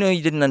happening, and I know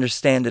you didn't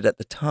understand it at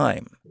the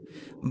time,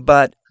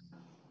 but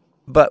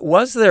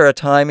was there a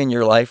time in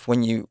your life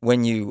when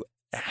you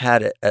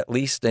had at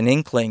least an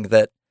inkling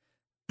that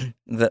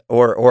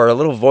or a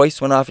little voice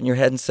went off in your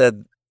head and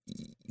said,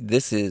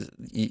 this is,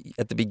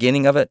 at the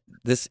beginning of it,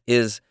 this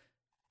is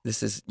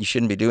you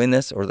shouldn't be doing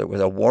this, or there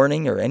was a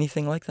warning or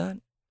anything like that?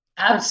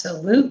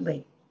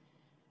 Absolutely.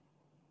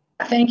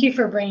 Thank you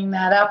for bringing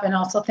that up. And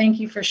also thank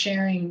you for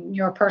sharing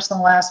your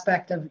personal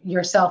aspect of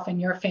yourself and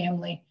your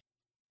family,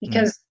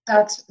 because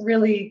that's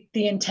really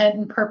the intent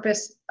and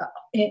purpose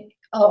in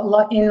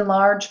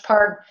large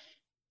part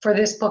for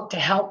this book, to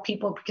help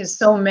people, because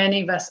so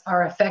many of us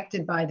are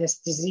affected by this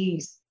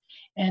disease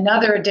and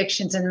other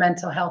addictions and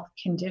mental health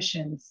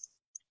conditions.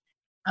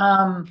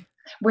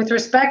 With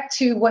respect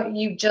to what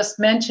you just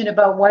mentioned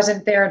about,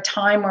 wasn't there a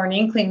time or an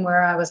inkling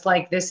where I was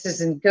like, this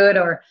isn't good,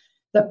 or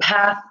the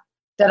path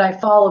that I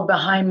followed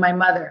behind my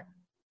mother?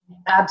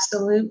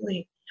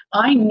 Absolutely.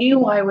 I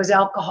knew I was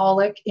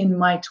alcoholic in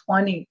my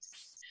 20s,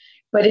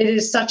 but it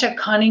is such a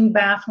cunning,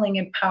 baffling,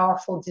 and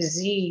powerful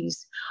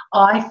disease.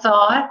 I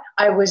thought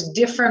I was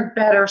different,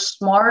 better,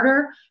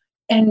 smarter,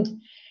 and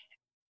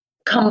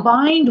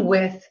combined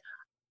with,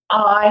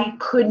 I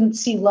couldn't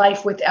see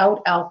life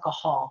without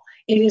alcohol.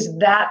 It is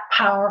that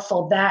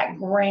powerful, that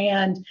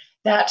grand,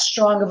 that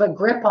strong of a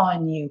grip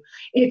on you.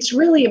 It's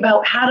really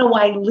about, how do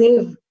I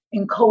live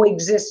and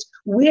coexist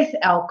with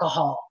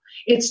alcohol?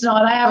 It's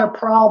not, I have a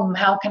problem,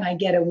 how can I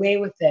get away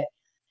with it?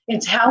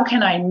 It's, how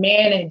can I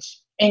manage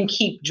and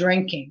keep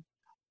drinking?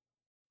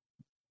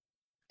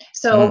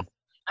 So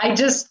I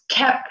just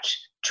kept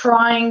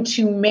trying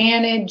to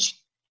manage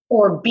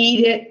or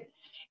beat it.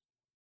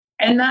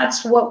 And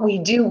that's what we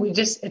do.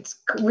 It's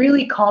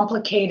really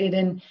complicated.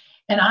 And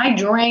I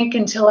drank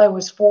until I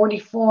was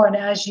 44. And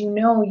as you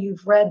know,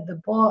 you've read the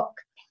book,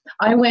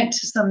 I went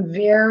to some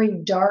very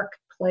dark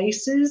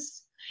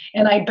places,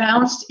 and I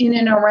bounced in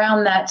and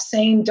around that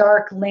same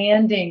dark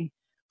landing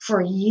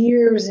for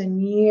years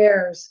and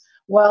years,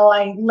 while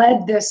I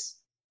led this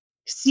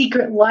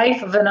secret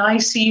life of an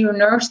ICU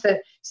nurse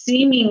that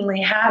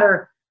seemingly had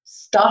her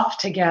stuff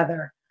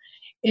together.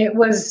 It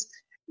was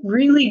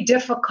really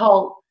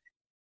difficult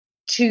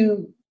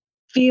to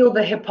feel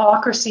the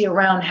hypocrisy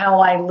around how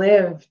I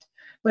lived,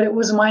 but it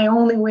was my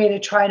only way to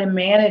try to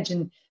manage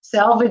and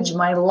salvage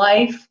my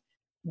life,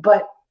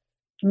 but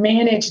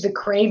manage the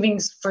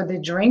cravings for the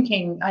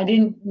drinking. I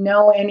didn't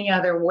know any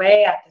other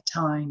way at the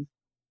time.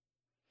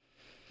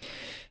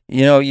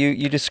 You know,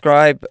 you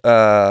describe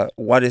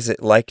what is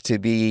it like to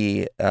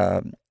be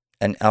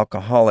an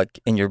alcoholic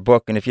in your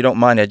book, and if you don't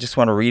mind, I just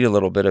want to read a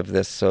little bit of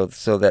this so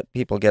that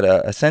people get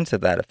a sense of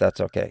that, if that's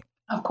okay.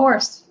 Of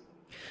course.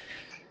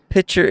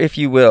 Picture, if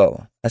you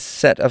will, a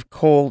set of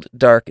cold,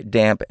 dark,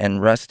 damp,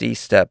 and rusty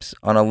steps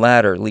on a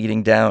ladder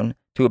leading down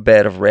to a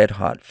bed of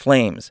red-hot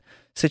flames,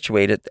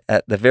 situated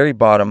at the very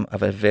bottom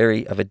of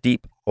a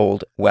deep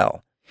old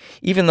well.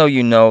 Even though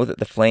you know that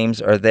the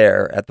flames are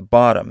there at the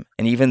bottom,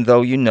 and even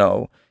though you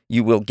know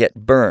you will get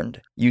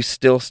burned, you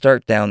still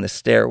start down the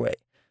stairway,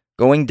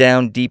 going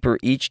down deeper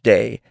each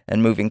day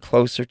and moving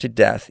closer to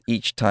death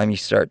each time you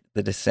start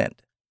the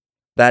descent.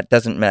 That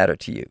doesn't matter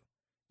to you.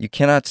 You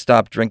cannot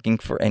stop drinking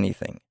for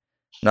anything,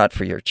 not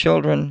for your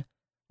children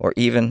or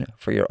even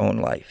for your own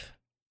life.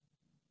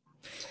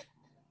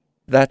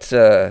 That's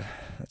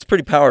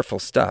pretty powerful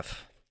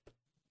stuff.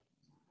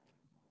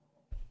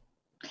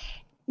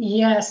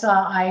 Yes,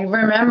 I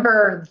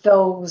remember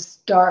those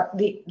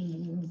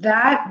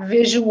that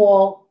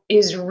visual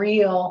is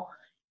real.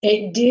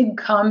 It did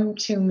come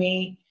to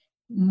me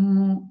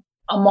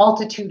a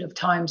multitude of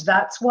times.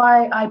 That's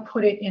why I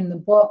put it in the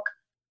book.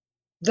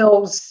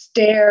 Those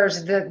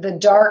stairs, the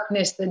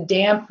darkness, the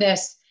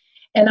dampness.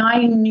 And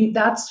I knew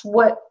that's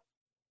what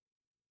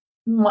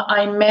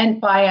I meant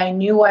by, I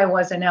knew I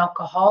was an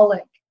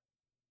alcoholic.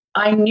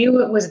 I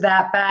knew it was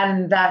that bad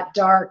and that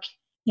dark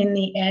in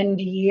the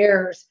end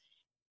years.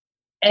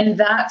 And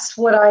that's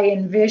what I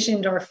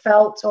envisioned or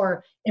felt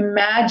or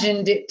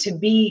imagined it to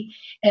be.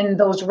 And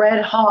those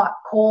red hot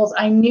coals,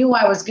 I knew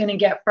I was going to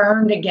get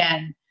burned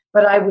again,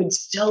 but I would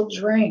still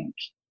drink.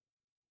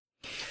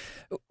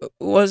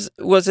 Was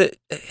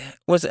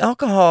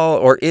alcohol,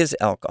 or is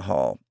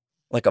alcohol,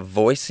 like a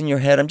voice in your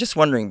head? I'm just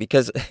wondering,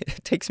 because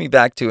it takes me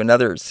back to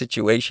another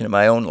situation in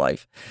my own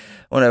life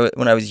when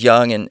I was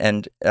young,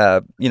 and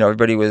you know,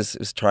 everybody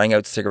was trying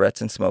out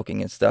cigarettes and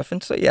smoking and stuff,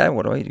 and so yeah,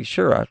 what do I do?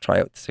 Sure, I'll try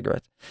out the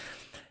cigarettes.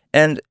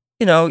 And,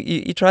 you know,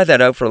 you try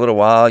that out for a little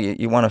while,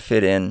 you want to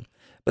fit in.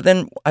 But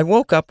then I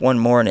woke up one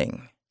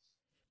morning,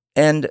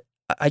 and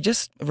I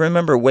just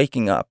remember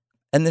waking up,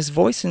 and this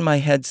voice in my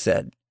head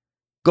said,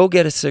 go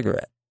get a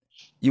cigarette.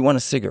 You want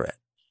a cigarette?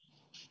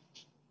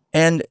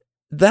 And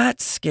that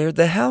scared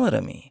the hell out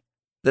of me.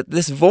 That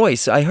this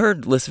voice, I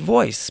heard this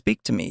voice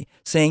speak to me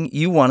saying,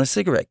 you want a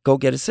cigarette, go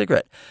get a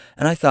cigarette.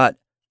 And I thought,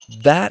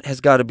 that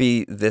has got to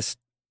be this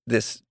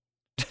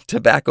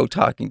tobacco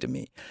talking to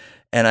me.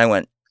 And I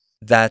went,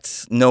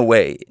 that's no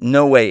way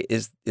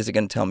is it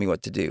going to tell me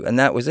what to do. And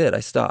that was it. I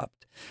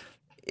stopped.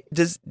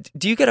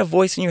 Do you get a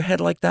voice in your head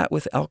like that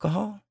with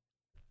alcohol?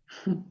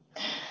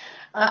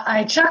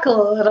 I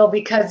chuckle a little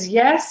because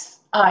yes,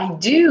 I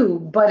do,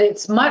 but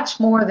it's much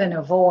more than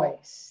a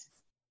voice.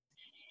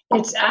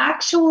 It's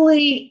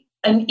actually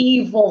an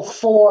evil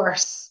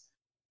force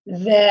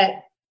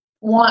that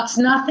wants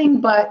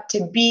nothing but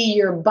to be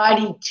your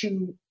buddy,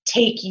 to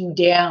take you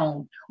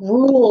down,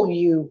 rule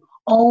you,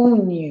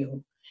 own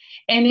you.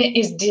 And it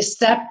is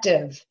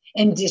deceptive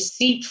and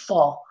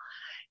deceitful.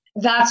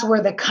 That's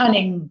where the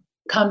cunning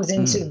comes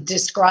into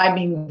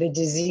describing the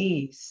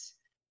disease.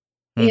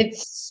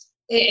 It's,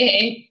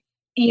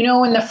 you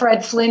know, in the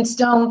Fred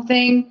Flintstone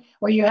thing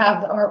where you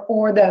have,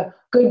 or the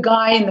good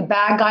guy and the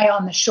bad guy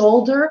on the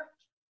shoulder,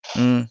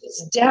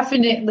 it's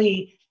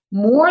definitely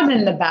more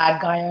than the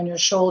bad guy on your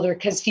shoulder,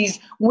 because he's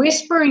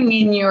whispering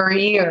in your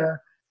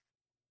ear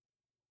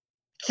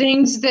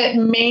things that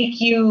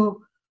make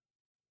you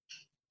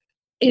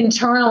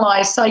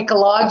internalize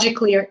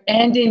psychologically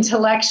and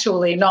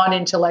intellectually, not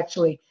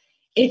intellectually.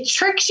 It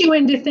tricks you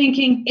into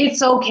thinking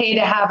it's okay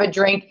to have a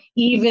drink,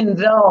 even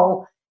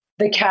though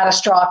the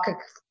catastrophic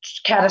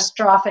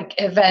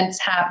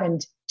events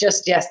happened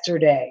just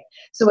yesterday.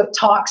 So it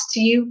talks to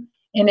you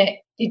and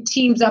it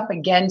teams up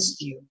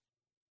against you.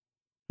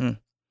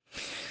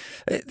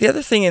 The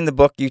other thing in the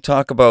book you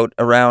talk about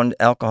around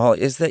alcohol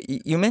is that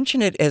you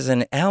mention it as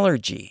an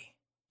allergy.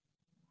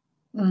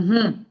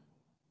 Mm-hmm.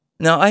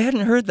 Now, I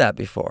hadn't heard that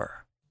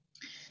before.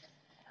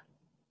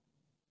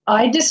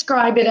 I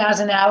describe it as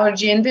an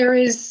allergy, and there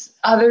is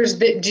others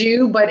that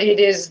do, but it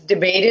is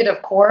debated,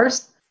 of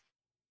course.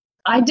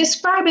 I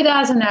describe it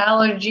as an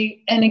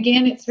allergy, and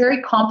again, it's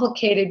very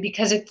complicated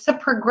because it's a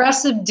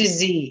progressive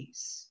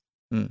disease.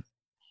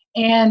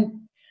 And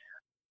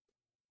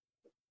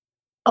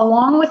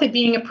along with it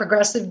being a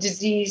progressive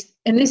disease,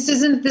 and this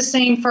isn't the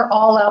same for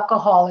all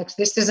alcoholics,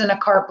 this isn't a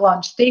carte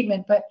blanche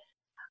statement, but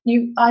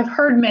I've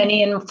heard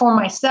many, and for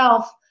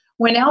myself,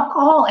 when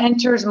alcohol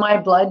enters my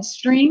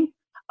bloodstream,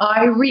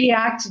 I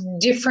react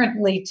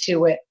differently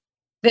to it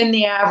than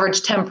the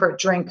average temperate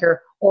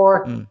drinker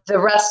or the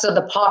rest of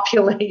the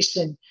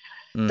population,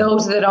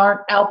 those that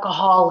aren't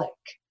alcoholic.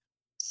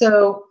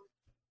 So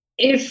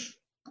if,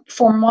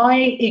 for my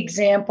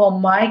example,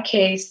 my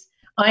case,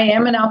 I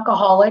am an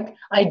alcoholic.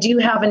 I do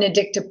have an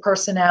addictive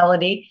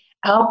personality.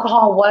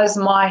 Alcohol was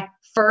my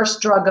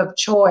first drug of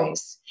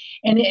choice.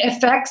 And it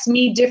affects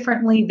me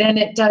differently than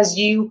it does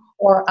you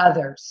or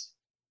others.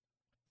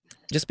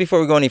 Just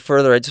before we go any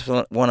further, I just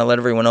want to let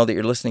everyone know that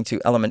you're listening to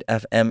Element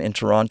FM in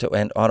Toronto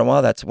and Ottawa.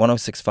 That's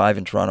 106.5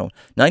 in Toronto,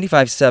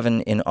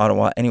 95.7 in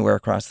Ottawa, anywhere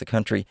across the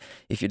country.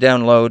 If you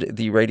download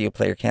the Radio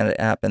Player Canada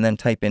app and then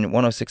type in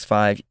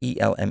 106.5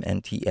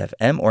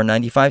 ELMNT-FM or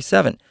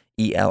 95.7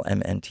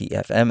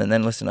 ELMNT-FM and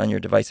then listen on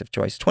your device of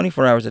choice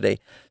 24 hours a day,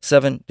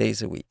 7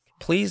 days a week.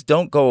 Please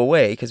don't go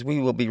away, because we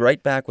will be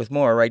right back with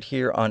more right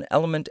here on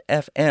Element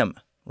FM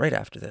right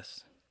after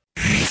this.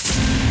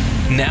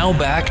 Now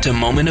back to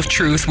Moment of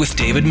Truth with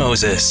David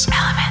Moses.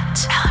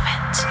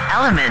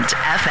 Element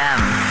FM.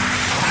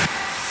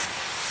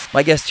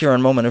 My guest here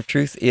on Moment of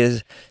Truth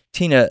is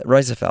Tina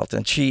Reisefeld,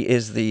 and she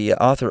is the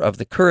author of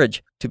The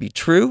Courage to be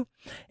True.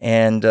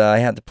 And I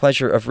had the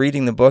pleasure of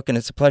reading the book, and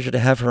it's a pleasure to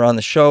have her on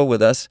the show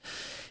with us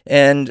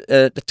and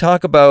to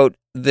talk about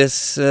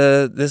this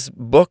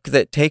book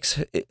that takes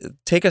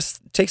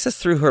us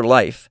through her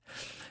life.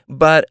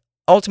 But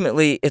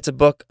ultimately, it's a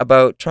book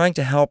about trying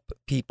to help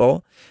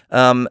people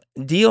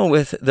deal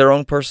with their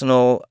own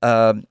personal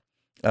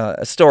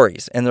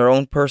stories and their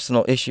own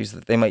personal issues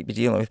that they might be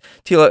dealing with.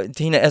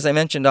 Tina, as I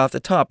mentioned off the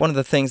top, one of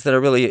the things that I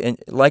really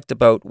liked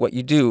about what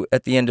you do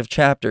at the end of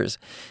chapters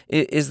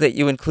is that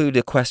you include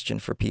a question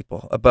for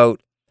people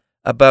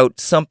about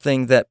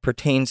something that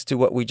pertains to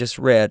what we just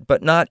read,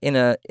 but not in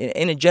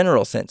a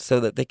general sense, so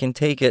that they can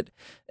take it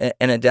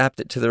and adapt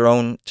it to their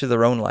own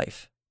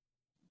life.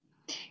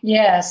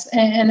 Yes,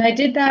 and I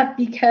did that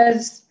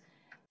because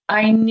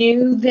I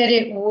knew that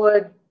it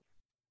would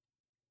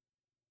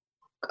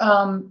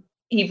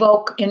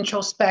evoke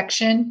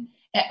introspection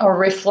or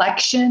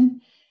reflection,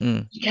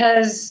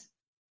 because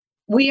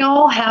we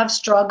all have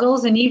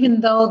struggles, and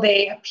even though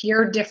they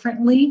appear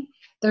differently,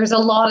 there's a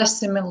lot of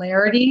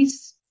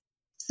similarities.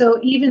 So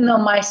even though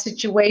my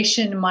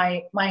situation,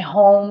 my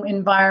home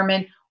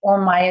environment,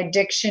 or my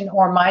addiction,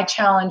 or my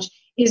challenge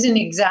isn't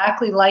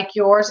exactly like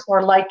yours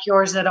or like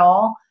yours at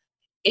all,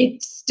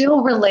 it's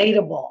still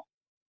relatable.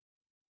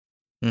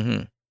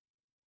 Mm-hmm.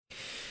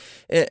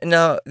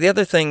 Now, the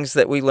other things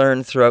that we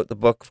learn throughout the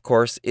book, of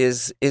course,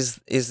 is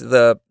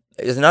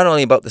not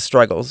only about the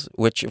struggles,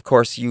 which, of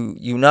course,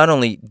 you not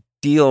only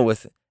deal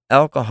with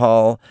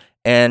alcohol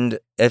and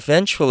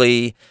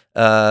eventually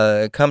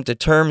come to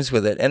terms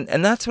with it.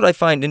 And that's what I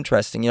find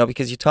interesting,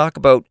 because you talk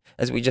about,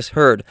 as we just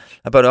heard,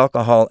 about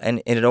alcohol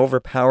and it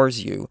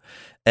overpowers you.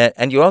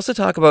 And you also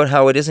talk about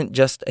how it isn't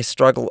just a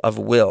struggle of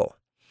will,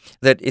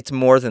 that it's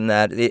more than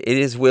that. It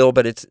is will,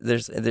 but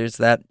there's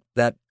that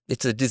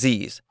it's a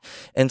disease.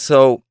 And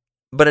so,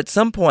 but at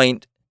some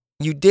point,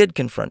 you did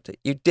confront it.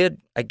 You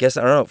did, I guess,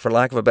 I don't know, for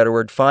lack of a better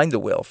word, find the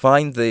will,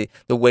 find the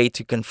way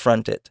to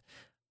confront it.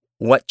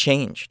 What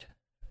changed?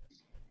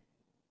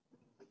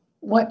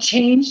 What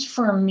changed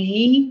for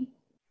me,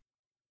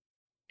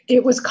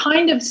 it was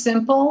kind of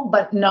simple,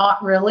 but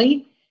not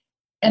really.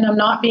 And I'm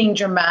not being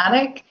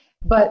dramatic,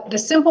 but the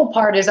simple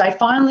part is I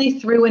finally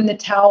threw in the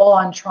towel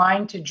on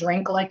trying to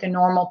drink like a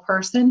normal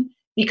person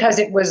because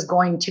it was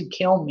going to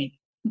kill me.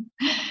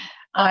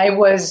 I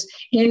was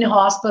in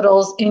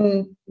hospitals,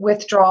 in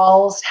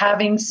withdrawals,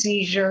 having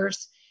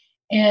seizures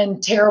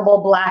and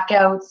terrible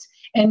blackouts,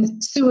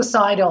 and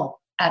suicidal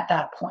at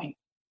that point.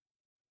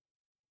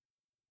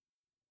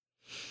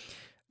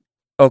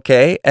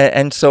 Okay.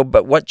 And so,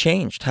 but what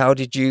changed? How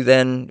did you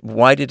then,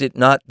 why did it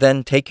not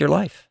then take your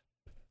life?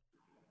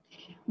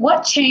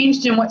 What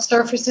changed and what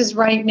surfaces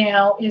right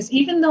now is,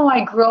 even though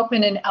I grew up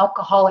in an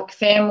alcoholic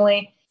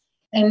family,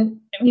 and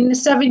I mean, the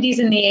 70s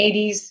and the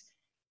 80s,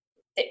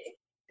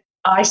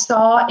 I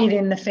saw it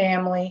in the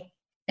family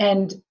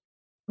and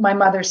my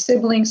mother's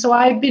siblings. So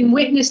I've been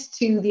witness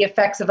to the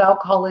effects of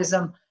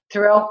alcoholism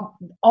throughout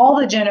all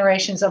the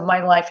generations of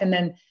my life, and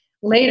then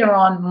later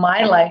on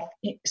my life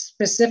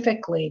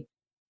specifically.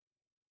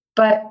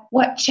 But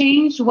what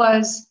changed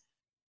was,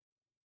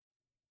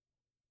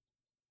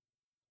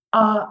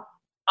 I'm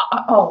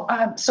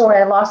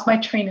sorry, I lost my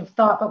train of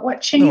thought. But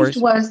what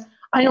changed was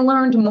I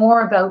learned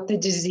more about the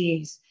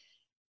disease.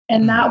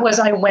 And that was,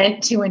 I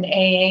went to an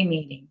AA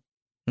meeting.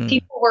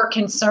 People were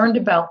concerned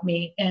about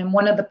me. And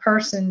one of the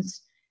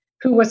persons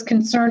who was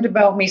concerned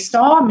about me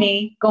saw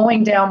me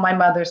going down my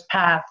mother's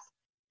path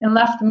and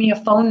left me a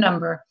phone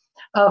number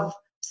of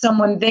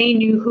someone they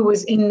knew who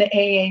was in the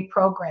AA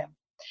program.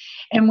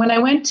 And when I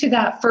went to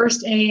that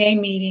first AA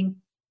meeting,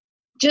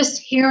 just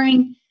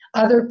hearing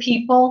other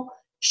people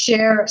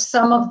share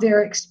some of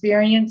their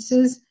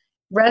experiences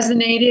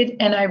resonated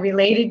and I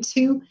related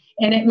to,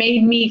 and it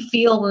made me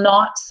feel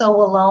not so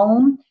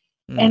alone,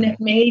 and it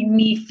made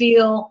me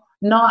feel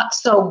not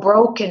so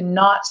broken,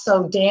 not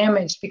so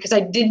damaged, because I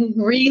didn't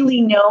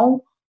really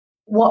know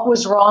what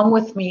was wrong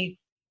with me,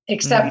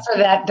 except for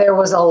that there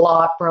was a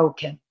lot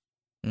broken.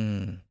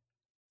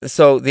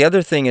 So the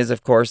other thing is,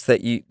 of course,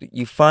 that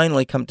you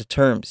finally come to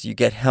terms, you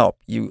get help,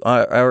 you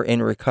are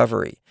in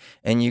recovery,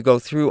 and you go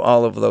through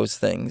all of those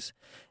things.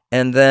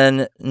 And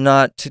then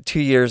not 2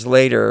 years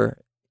later,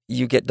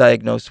 you get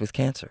diagnosed with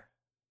cancer.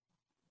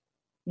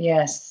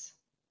 Yes.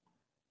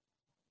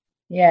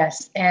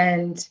 Yes.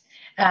 And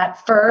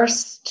at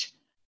first,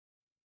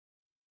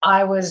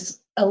 I was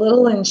a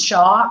little in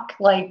shock,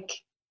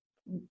 like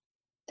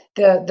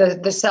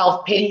the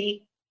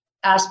self-pity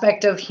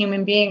aspect of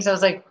human beings. I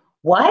was like,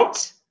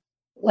 what?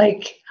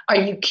 Like, are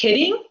you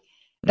kidding?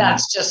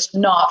 That's just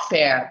not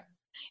fair.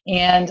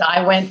 And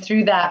I went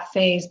through that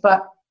phase.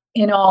 But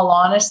in all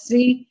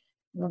honesty,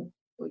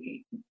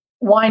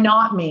 why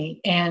not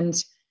me?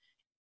 And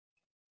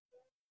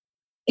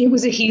it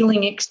was a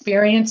healing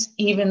experience,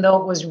 even though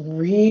it was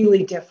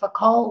really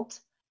difficult.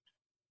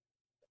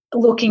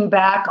 Looking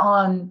back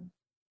on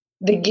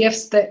the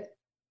gifts that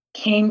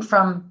came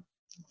from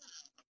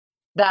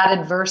that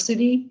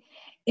adversity,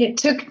 it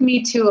took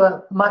me to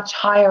a much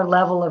higher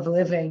level of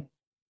living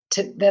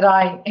that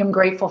I am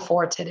grateful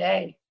for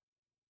today.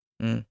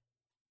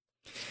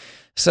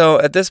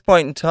 So at this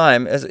point in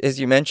time, as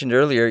you mentioned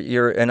earlier,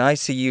 you're an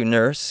ICU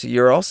nurse.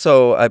 You're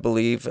also, I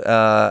believe,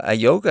 a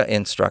yoga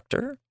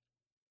instructor.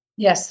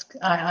 Yes,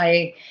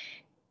 I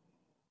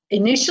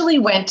initially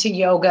went to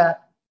yoga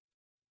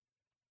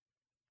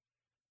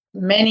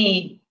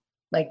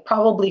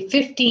probably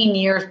 15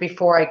 years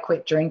before I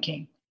quit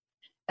drinking,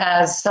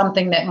 as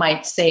something that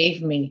might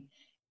save me.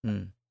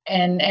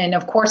 And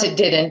of course it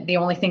didn't. The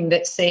only thing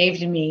that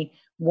saved me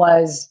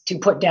was to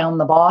put down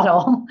the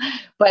bottle.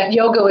 But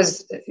yoga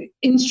was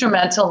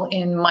instrumental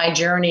in my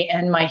journey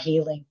and my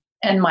healing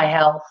and my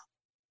health.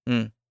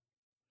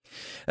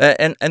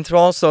 And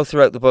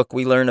throughout the book,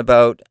 we learn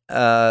about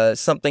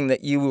something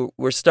that you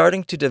were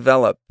starting to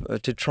develop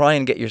to try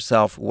and get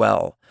yourself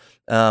well,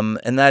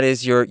 and that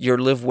is your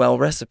Live Well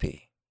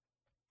recipe.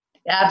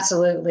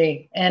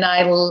 Absolutely. And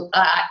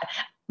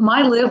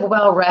my Live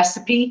Well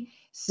recipe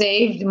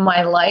saved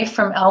my life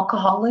from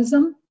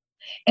alcoholism,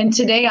 and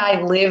today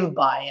I live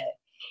by it.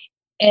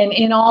 And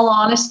in all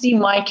honesty,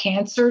 my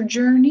cancer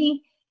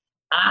journey,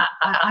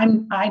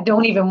 I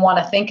don't even want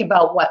to think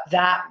about what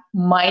that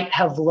might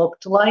have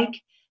looked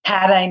like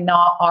had I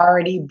not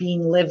already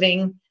been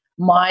living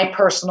my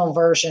personal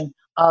version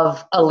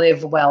of a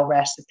Live Well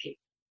recipe.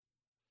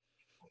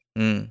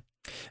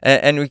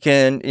 And we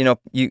can,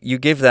 you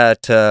give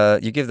that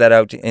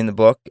out in the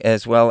book,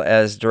 as well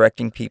as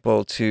directing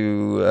people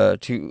to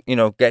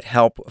get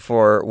help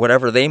for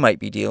whatever they might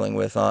be dealing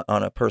with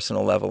on a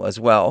personal level as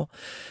well.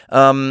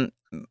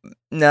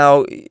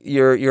 Now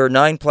you're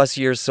 9+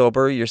 years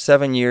sober. You're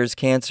 7 years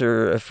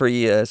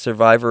cancer-free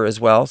survivor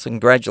as well. So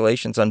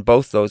congratulations on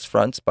both those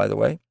fronts, by the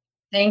way.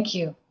 Thank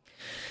you.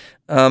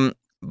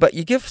 But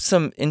you give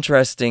some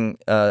interesting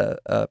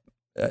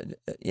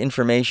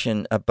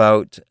information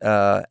about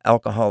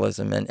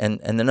alcoholism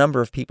and the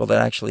number of people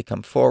that actually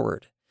come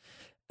forward,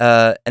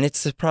 and it's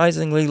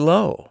surprisingly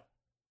low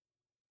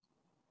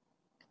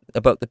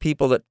about the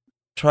people that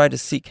try to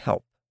seek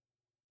help.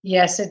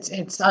 Yes,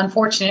 it's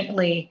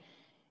unfortunately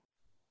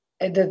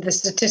the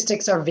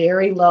statistics are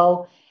very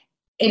low.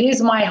 It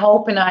is my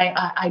hope, and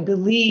I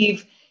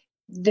believe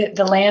that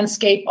the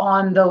landscape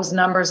on those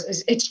numbers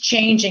it's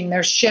changing.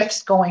 There's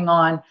shifts going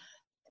on.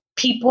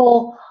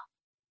 People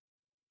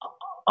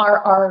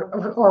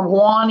are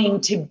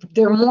wanting to,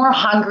 they're more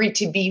hungry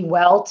to be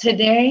well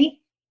today.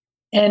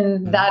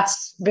 And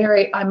that's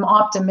I'm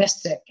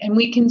optimistic. And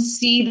we can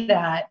see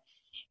that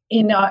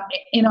in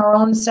our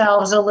own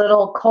selves a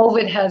little.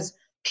 COVID has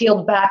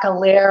peeled back a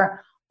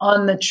layer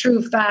on the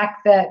true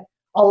fact that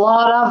a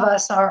lot of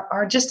us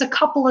are just a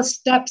couple of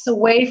steps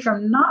away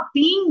from not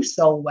being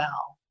so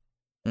well.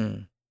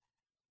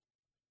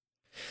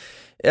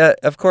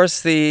 Of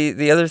course,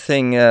 the other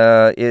thing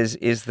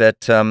is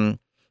that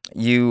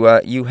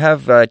you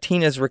have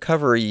Tina's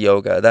Recovery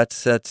Yoga.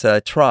 That's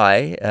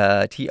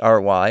Try,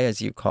 TRY,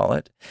 as you call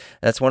it.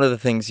 That's one of the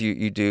things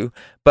you do.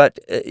 But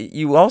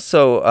you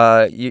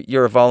also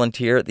you're a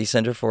volunteer at the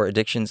Center for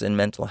Addictions and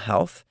Mental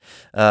Health.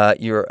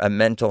 You're a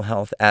mental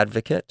health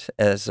advocate,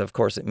 as of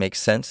course it makes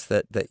sense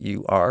that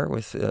you are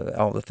with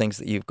all the things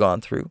that you've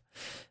gone through.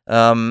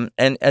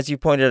 And as you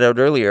pointed out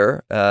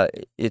earlier,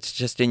 it's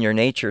just in your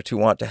nature to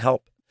want to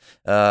help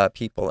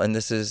people, and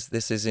this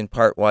is in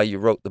part why you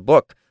wrote the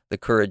book, The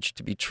Courage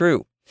to Be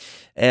True.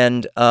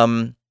 And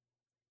I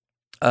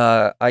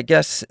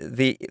guess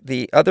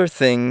the other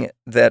thing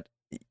that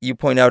you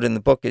point out in the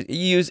book is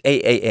you use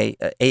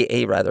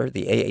AA rather,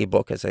 the AA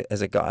book as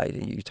a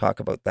guide. You talk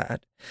about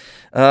that.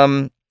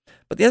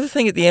 But the other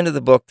thing at the end of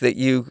the book that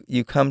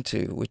you come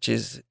to, which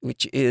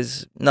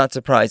is not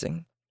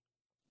surprising,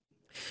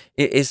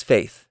 is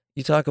faith.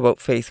 You talk about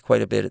faith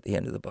quite a bit at the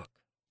end of the book.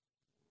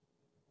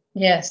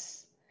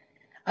 Yes,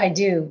 I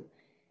do.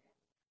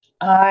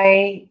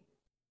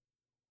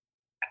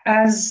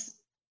 As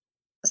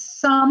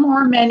some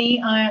or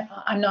many,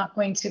 I'm not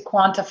going to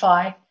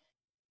quantify,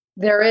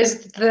 there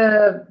is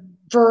the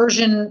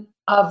version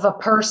of a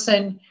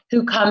person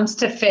who comes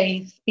to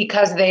faith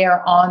because they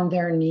are on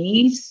their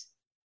knees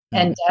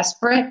and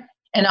desperate,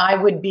 and I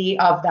would be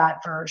of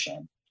that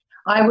version.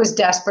 I was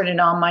desperate and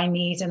on my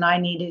knees, and I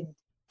needed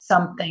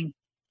something.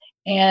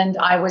 And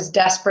I was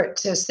desperate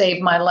to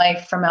save my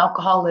life from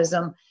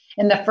alcoholism.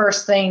 And the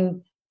first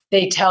thing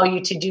they tell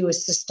you to do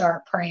is to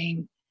start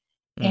praying.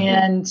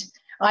 And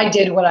I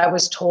did what I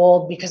was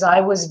told because I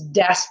was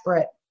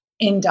desperate,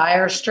 in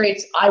dire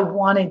straits. I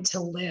wanted to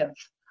live.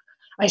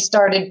 I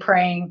started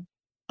praying.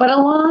 But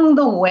along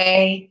the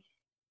way,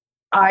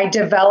 I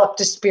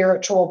developed a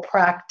spiritual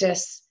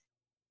practice.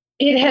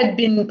 It had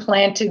been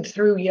planted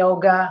through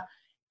yoga.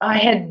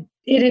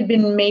 It had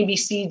been maybe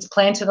seeds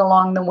planted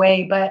along the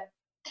way, but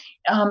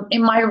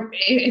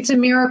it's a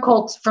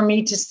miracle for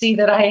me to see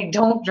that I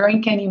don't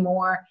drink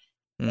anymore.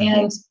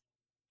 And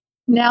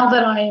now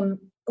that I'm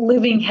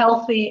living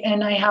healthy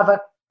and I have a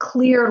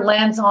clear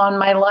lens on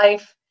my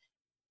life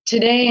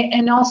today,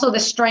 and also the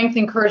strength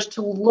and courage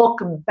to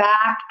look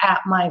back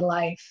at my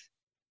life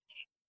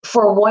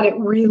for what it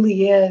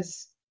really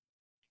is.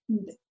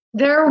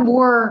 There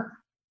were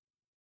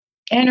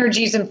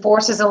energies and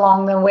forces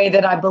along the way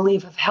that I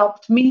believe have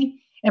helped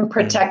me and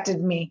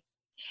protected me.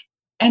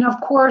 And of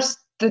course,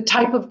 the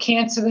type of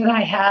cancer that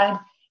I had,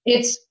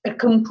 it's a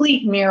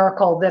complete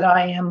miracle that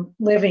I am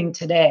living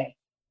today.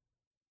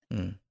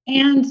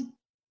 And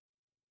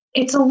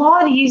it's a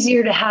lot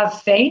easier to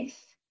have faith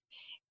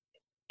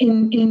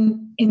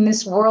in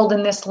this world,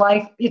 in this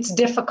life. It's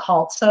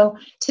difficult. So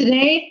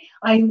today,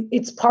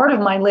 it's part of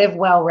my Live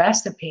Well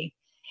recipe.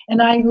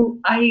 And I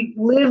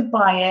live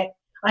by it.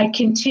 I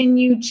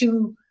continue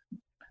to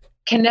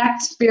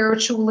connect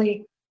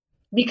spiritually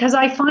because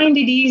I find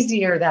it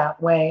easier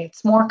that way.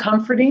 It's more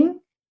comforting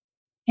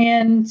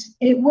and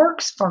it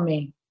works for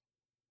me.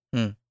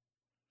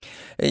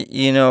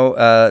 You know,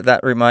 that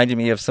reminded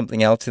me of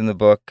something else in the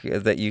book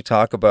that you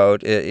talk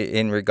about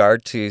in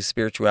regard to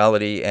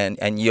spirituality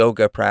and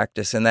yoga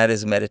practice, and that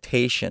is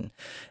meditation.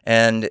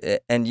 And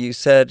you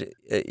said,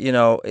 you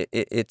know,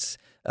 it's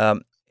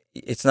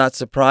not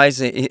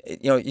surprising.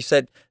 You know, you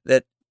said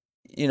that,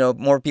 you know,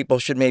 more people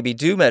should maybe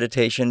do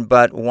meditation,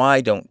 but why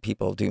don't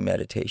people do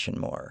meditation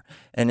more?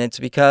 And it's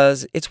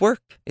because it's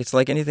work. It's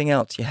like anything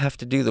else. You have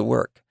to do the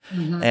work.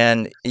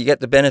 And you get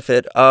the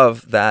benefit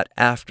of that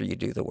after you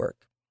do the work.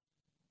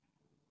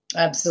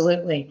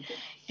 Absolutely.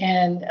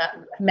 And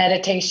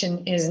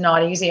meditation is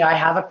not easy. I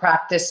have a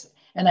practice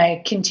and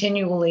I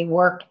continually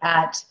work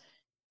at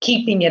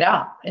keeping it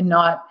up and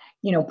not,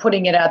 you know,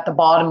 putting it at the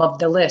bottom of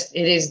the list.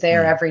 It is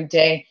there every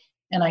day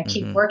and I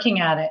keep working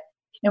at it.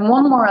 And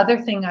one more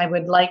other thing I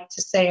would like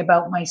to say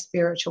about my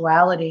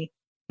spirituality,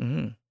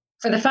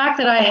 for the fact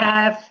that I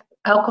have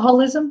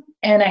alcoholism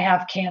and I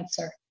have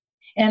cancer,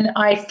 and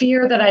I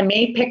fear that I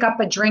may pick up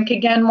a drink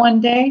again one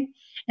day,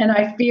 and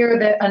I fear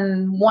that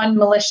one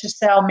malicious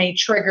cell may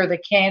trigger the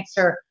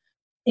cancer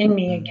in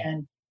me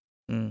again.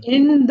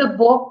 In the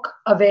book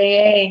of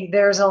AA,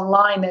 there's a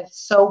line that's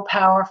so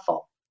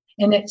powerful,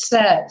 and it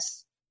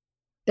says,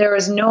 there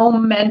is no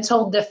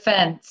mental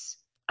defense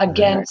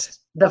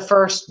against the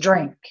first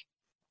drink.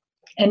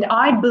 And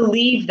I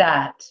believe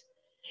that.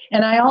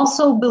 And I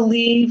also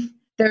believe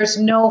there's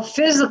no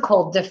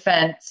physical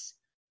defense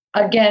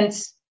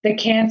against the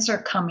cancer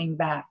coming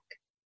back.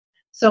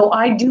 So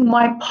I do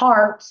my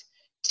part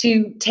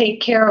to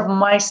take care of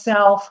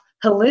myself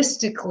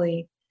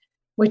holistically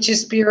which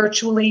is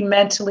spiritually,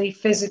 mentally,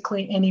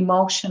 physically, and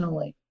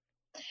emotionally.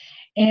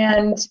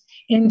 And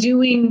in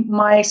doing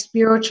my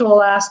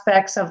spiritual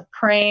aspects of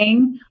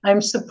praying,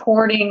 I'm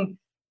supporting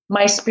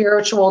my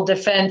spiritual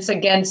defense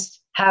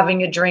against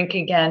having a drink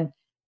again.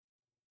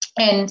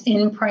 And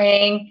in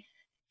praying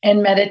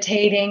and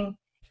meditating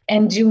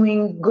and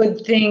doing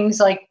good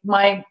things, like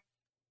my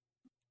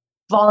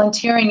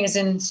volunteering is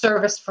in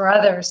service for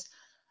others,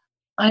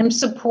 I'm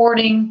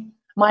supporting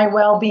my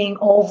well-being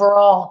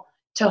overall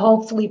to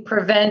hopefully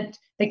prevent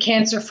the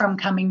cancer from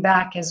coming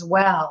back as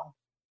well.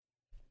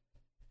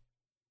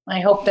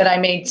 I hope that I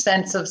made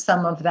sense of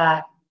some of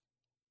that.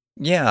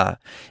 Yeah,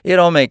 it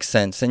all makes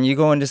sense. And you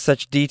go into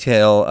such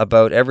detail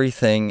about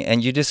everything,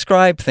 and you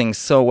describe things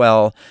so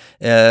well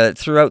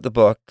throughout the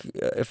book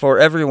for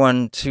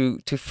everyone to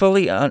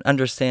fully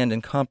understand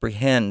and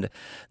comprehend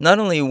not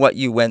only what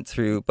you went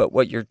through, but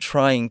what you're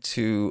trying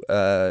to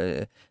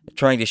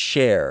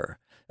share.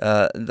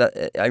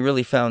 I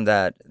really found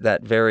that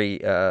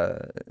very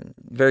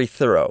very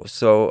thorough.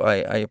 So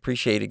I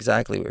appreciate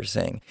exactly what you're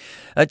saying.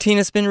 Tina,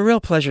 it's been a real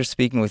pleasure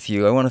speaking with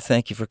you. I want to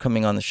thank you for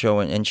coming on the show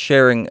and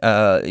sharing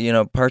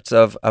parts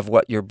of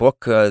what your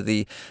book,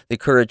 the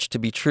Courage to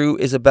Be True,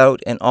 is about,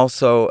 and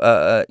also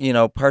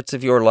parts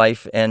of your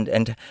life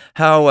and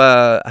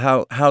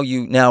how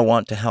you now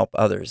want to help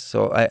others.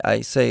 So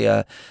I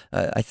say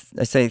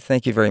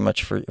thank you very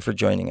much for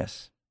joining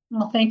us.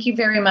 Well, thank you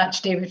very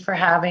much, David, for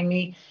having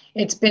me.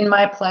 It's been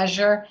my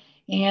pleasure,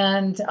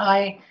 and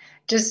I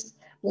just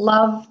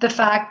love the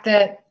fact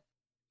that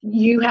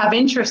you have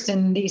interest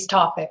in these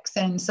topics,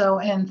 and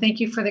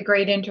thank you for the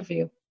great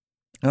interview.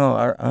 Oh,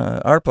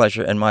 our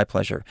pleasure and my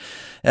pleasure.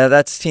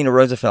 That's Tina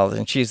Rosenfeld,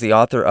 and she's the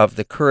author of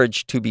The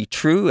Courage to Be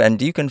True,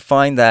 and you can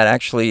find that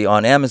actually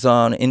on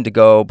Amazon,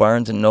 Indigo,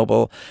 Barnes &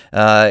 Noble.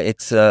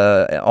 It's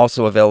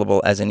also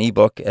available as an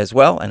ebook as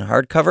well, and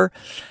hardcover.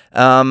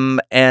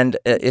 And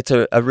it's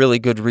a really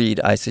good read.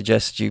 I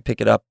suggest you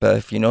pick it up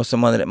if you know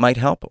someone that it might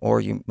help,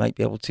 or you might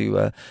be able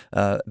to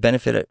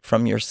benefit it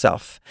from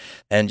yourself.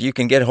 And you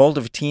can get hold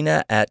of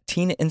Tina at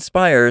Tina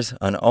Inspires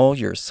on all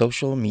your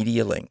social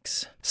media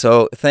links.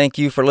 So thank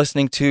you for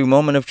listening to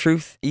Moment of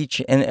Truth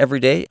each and every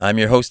day. I'm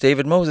your host,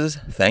 David Moses.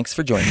 Thanks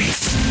for joining me.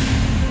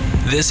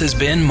 This has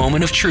been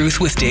Moment of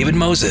Truth with David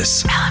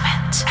Moses.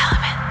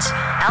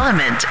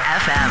 Element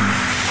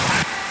FM.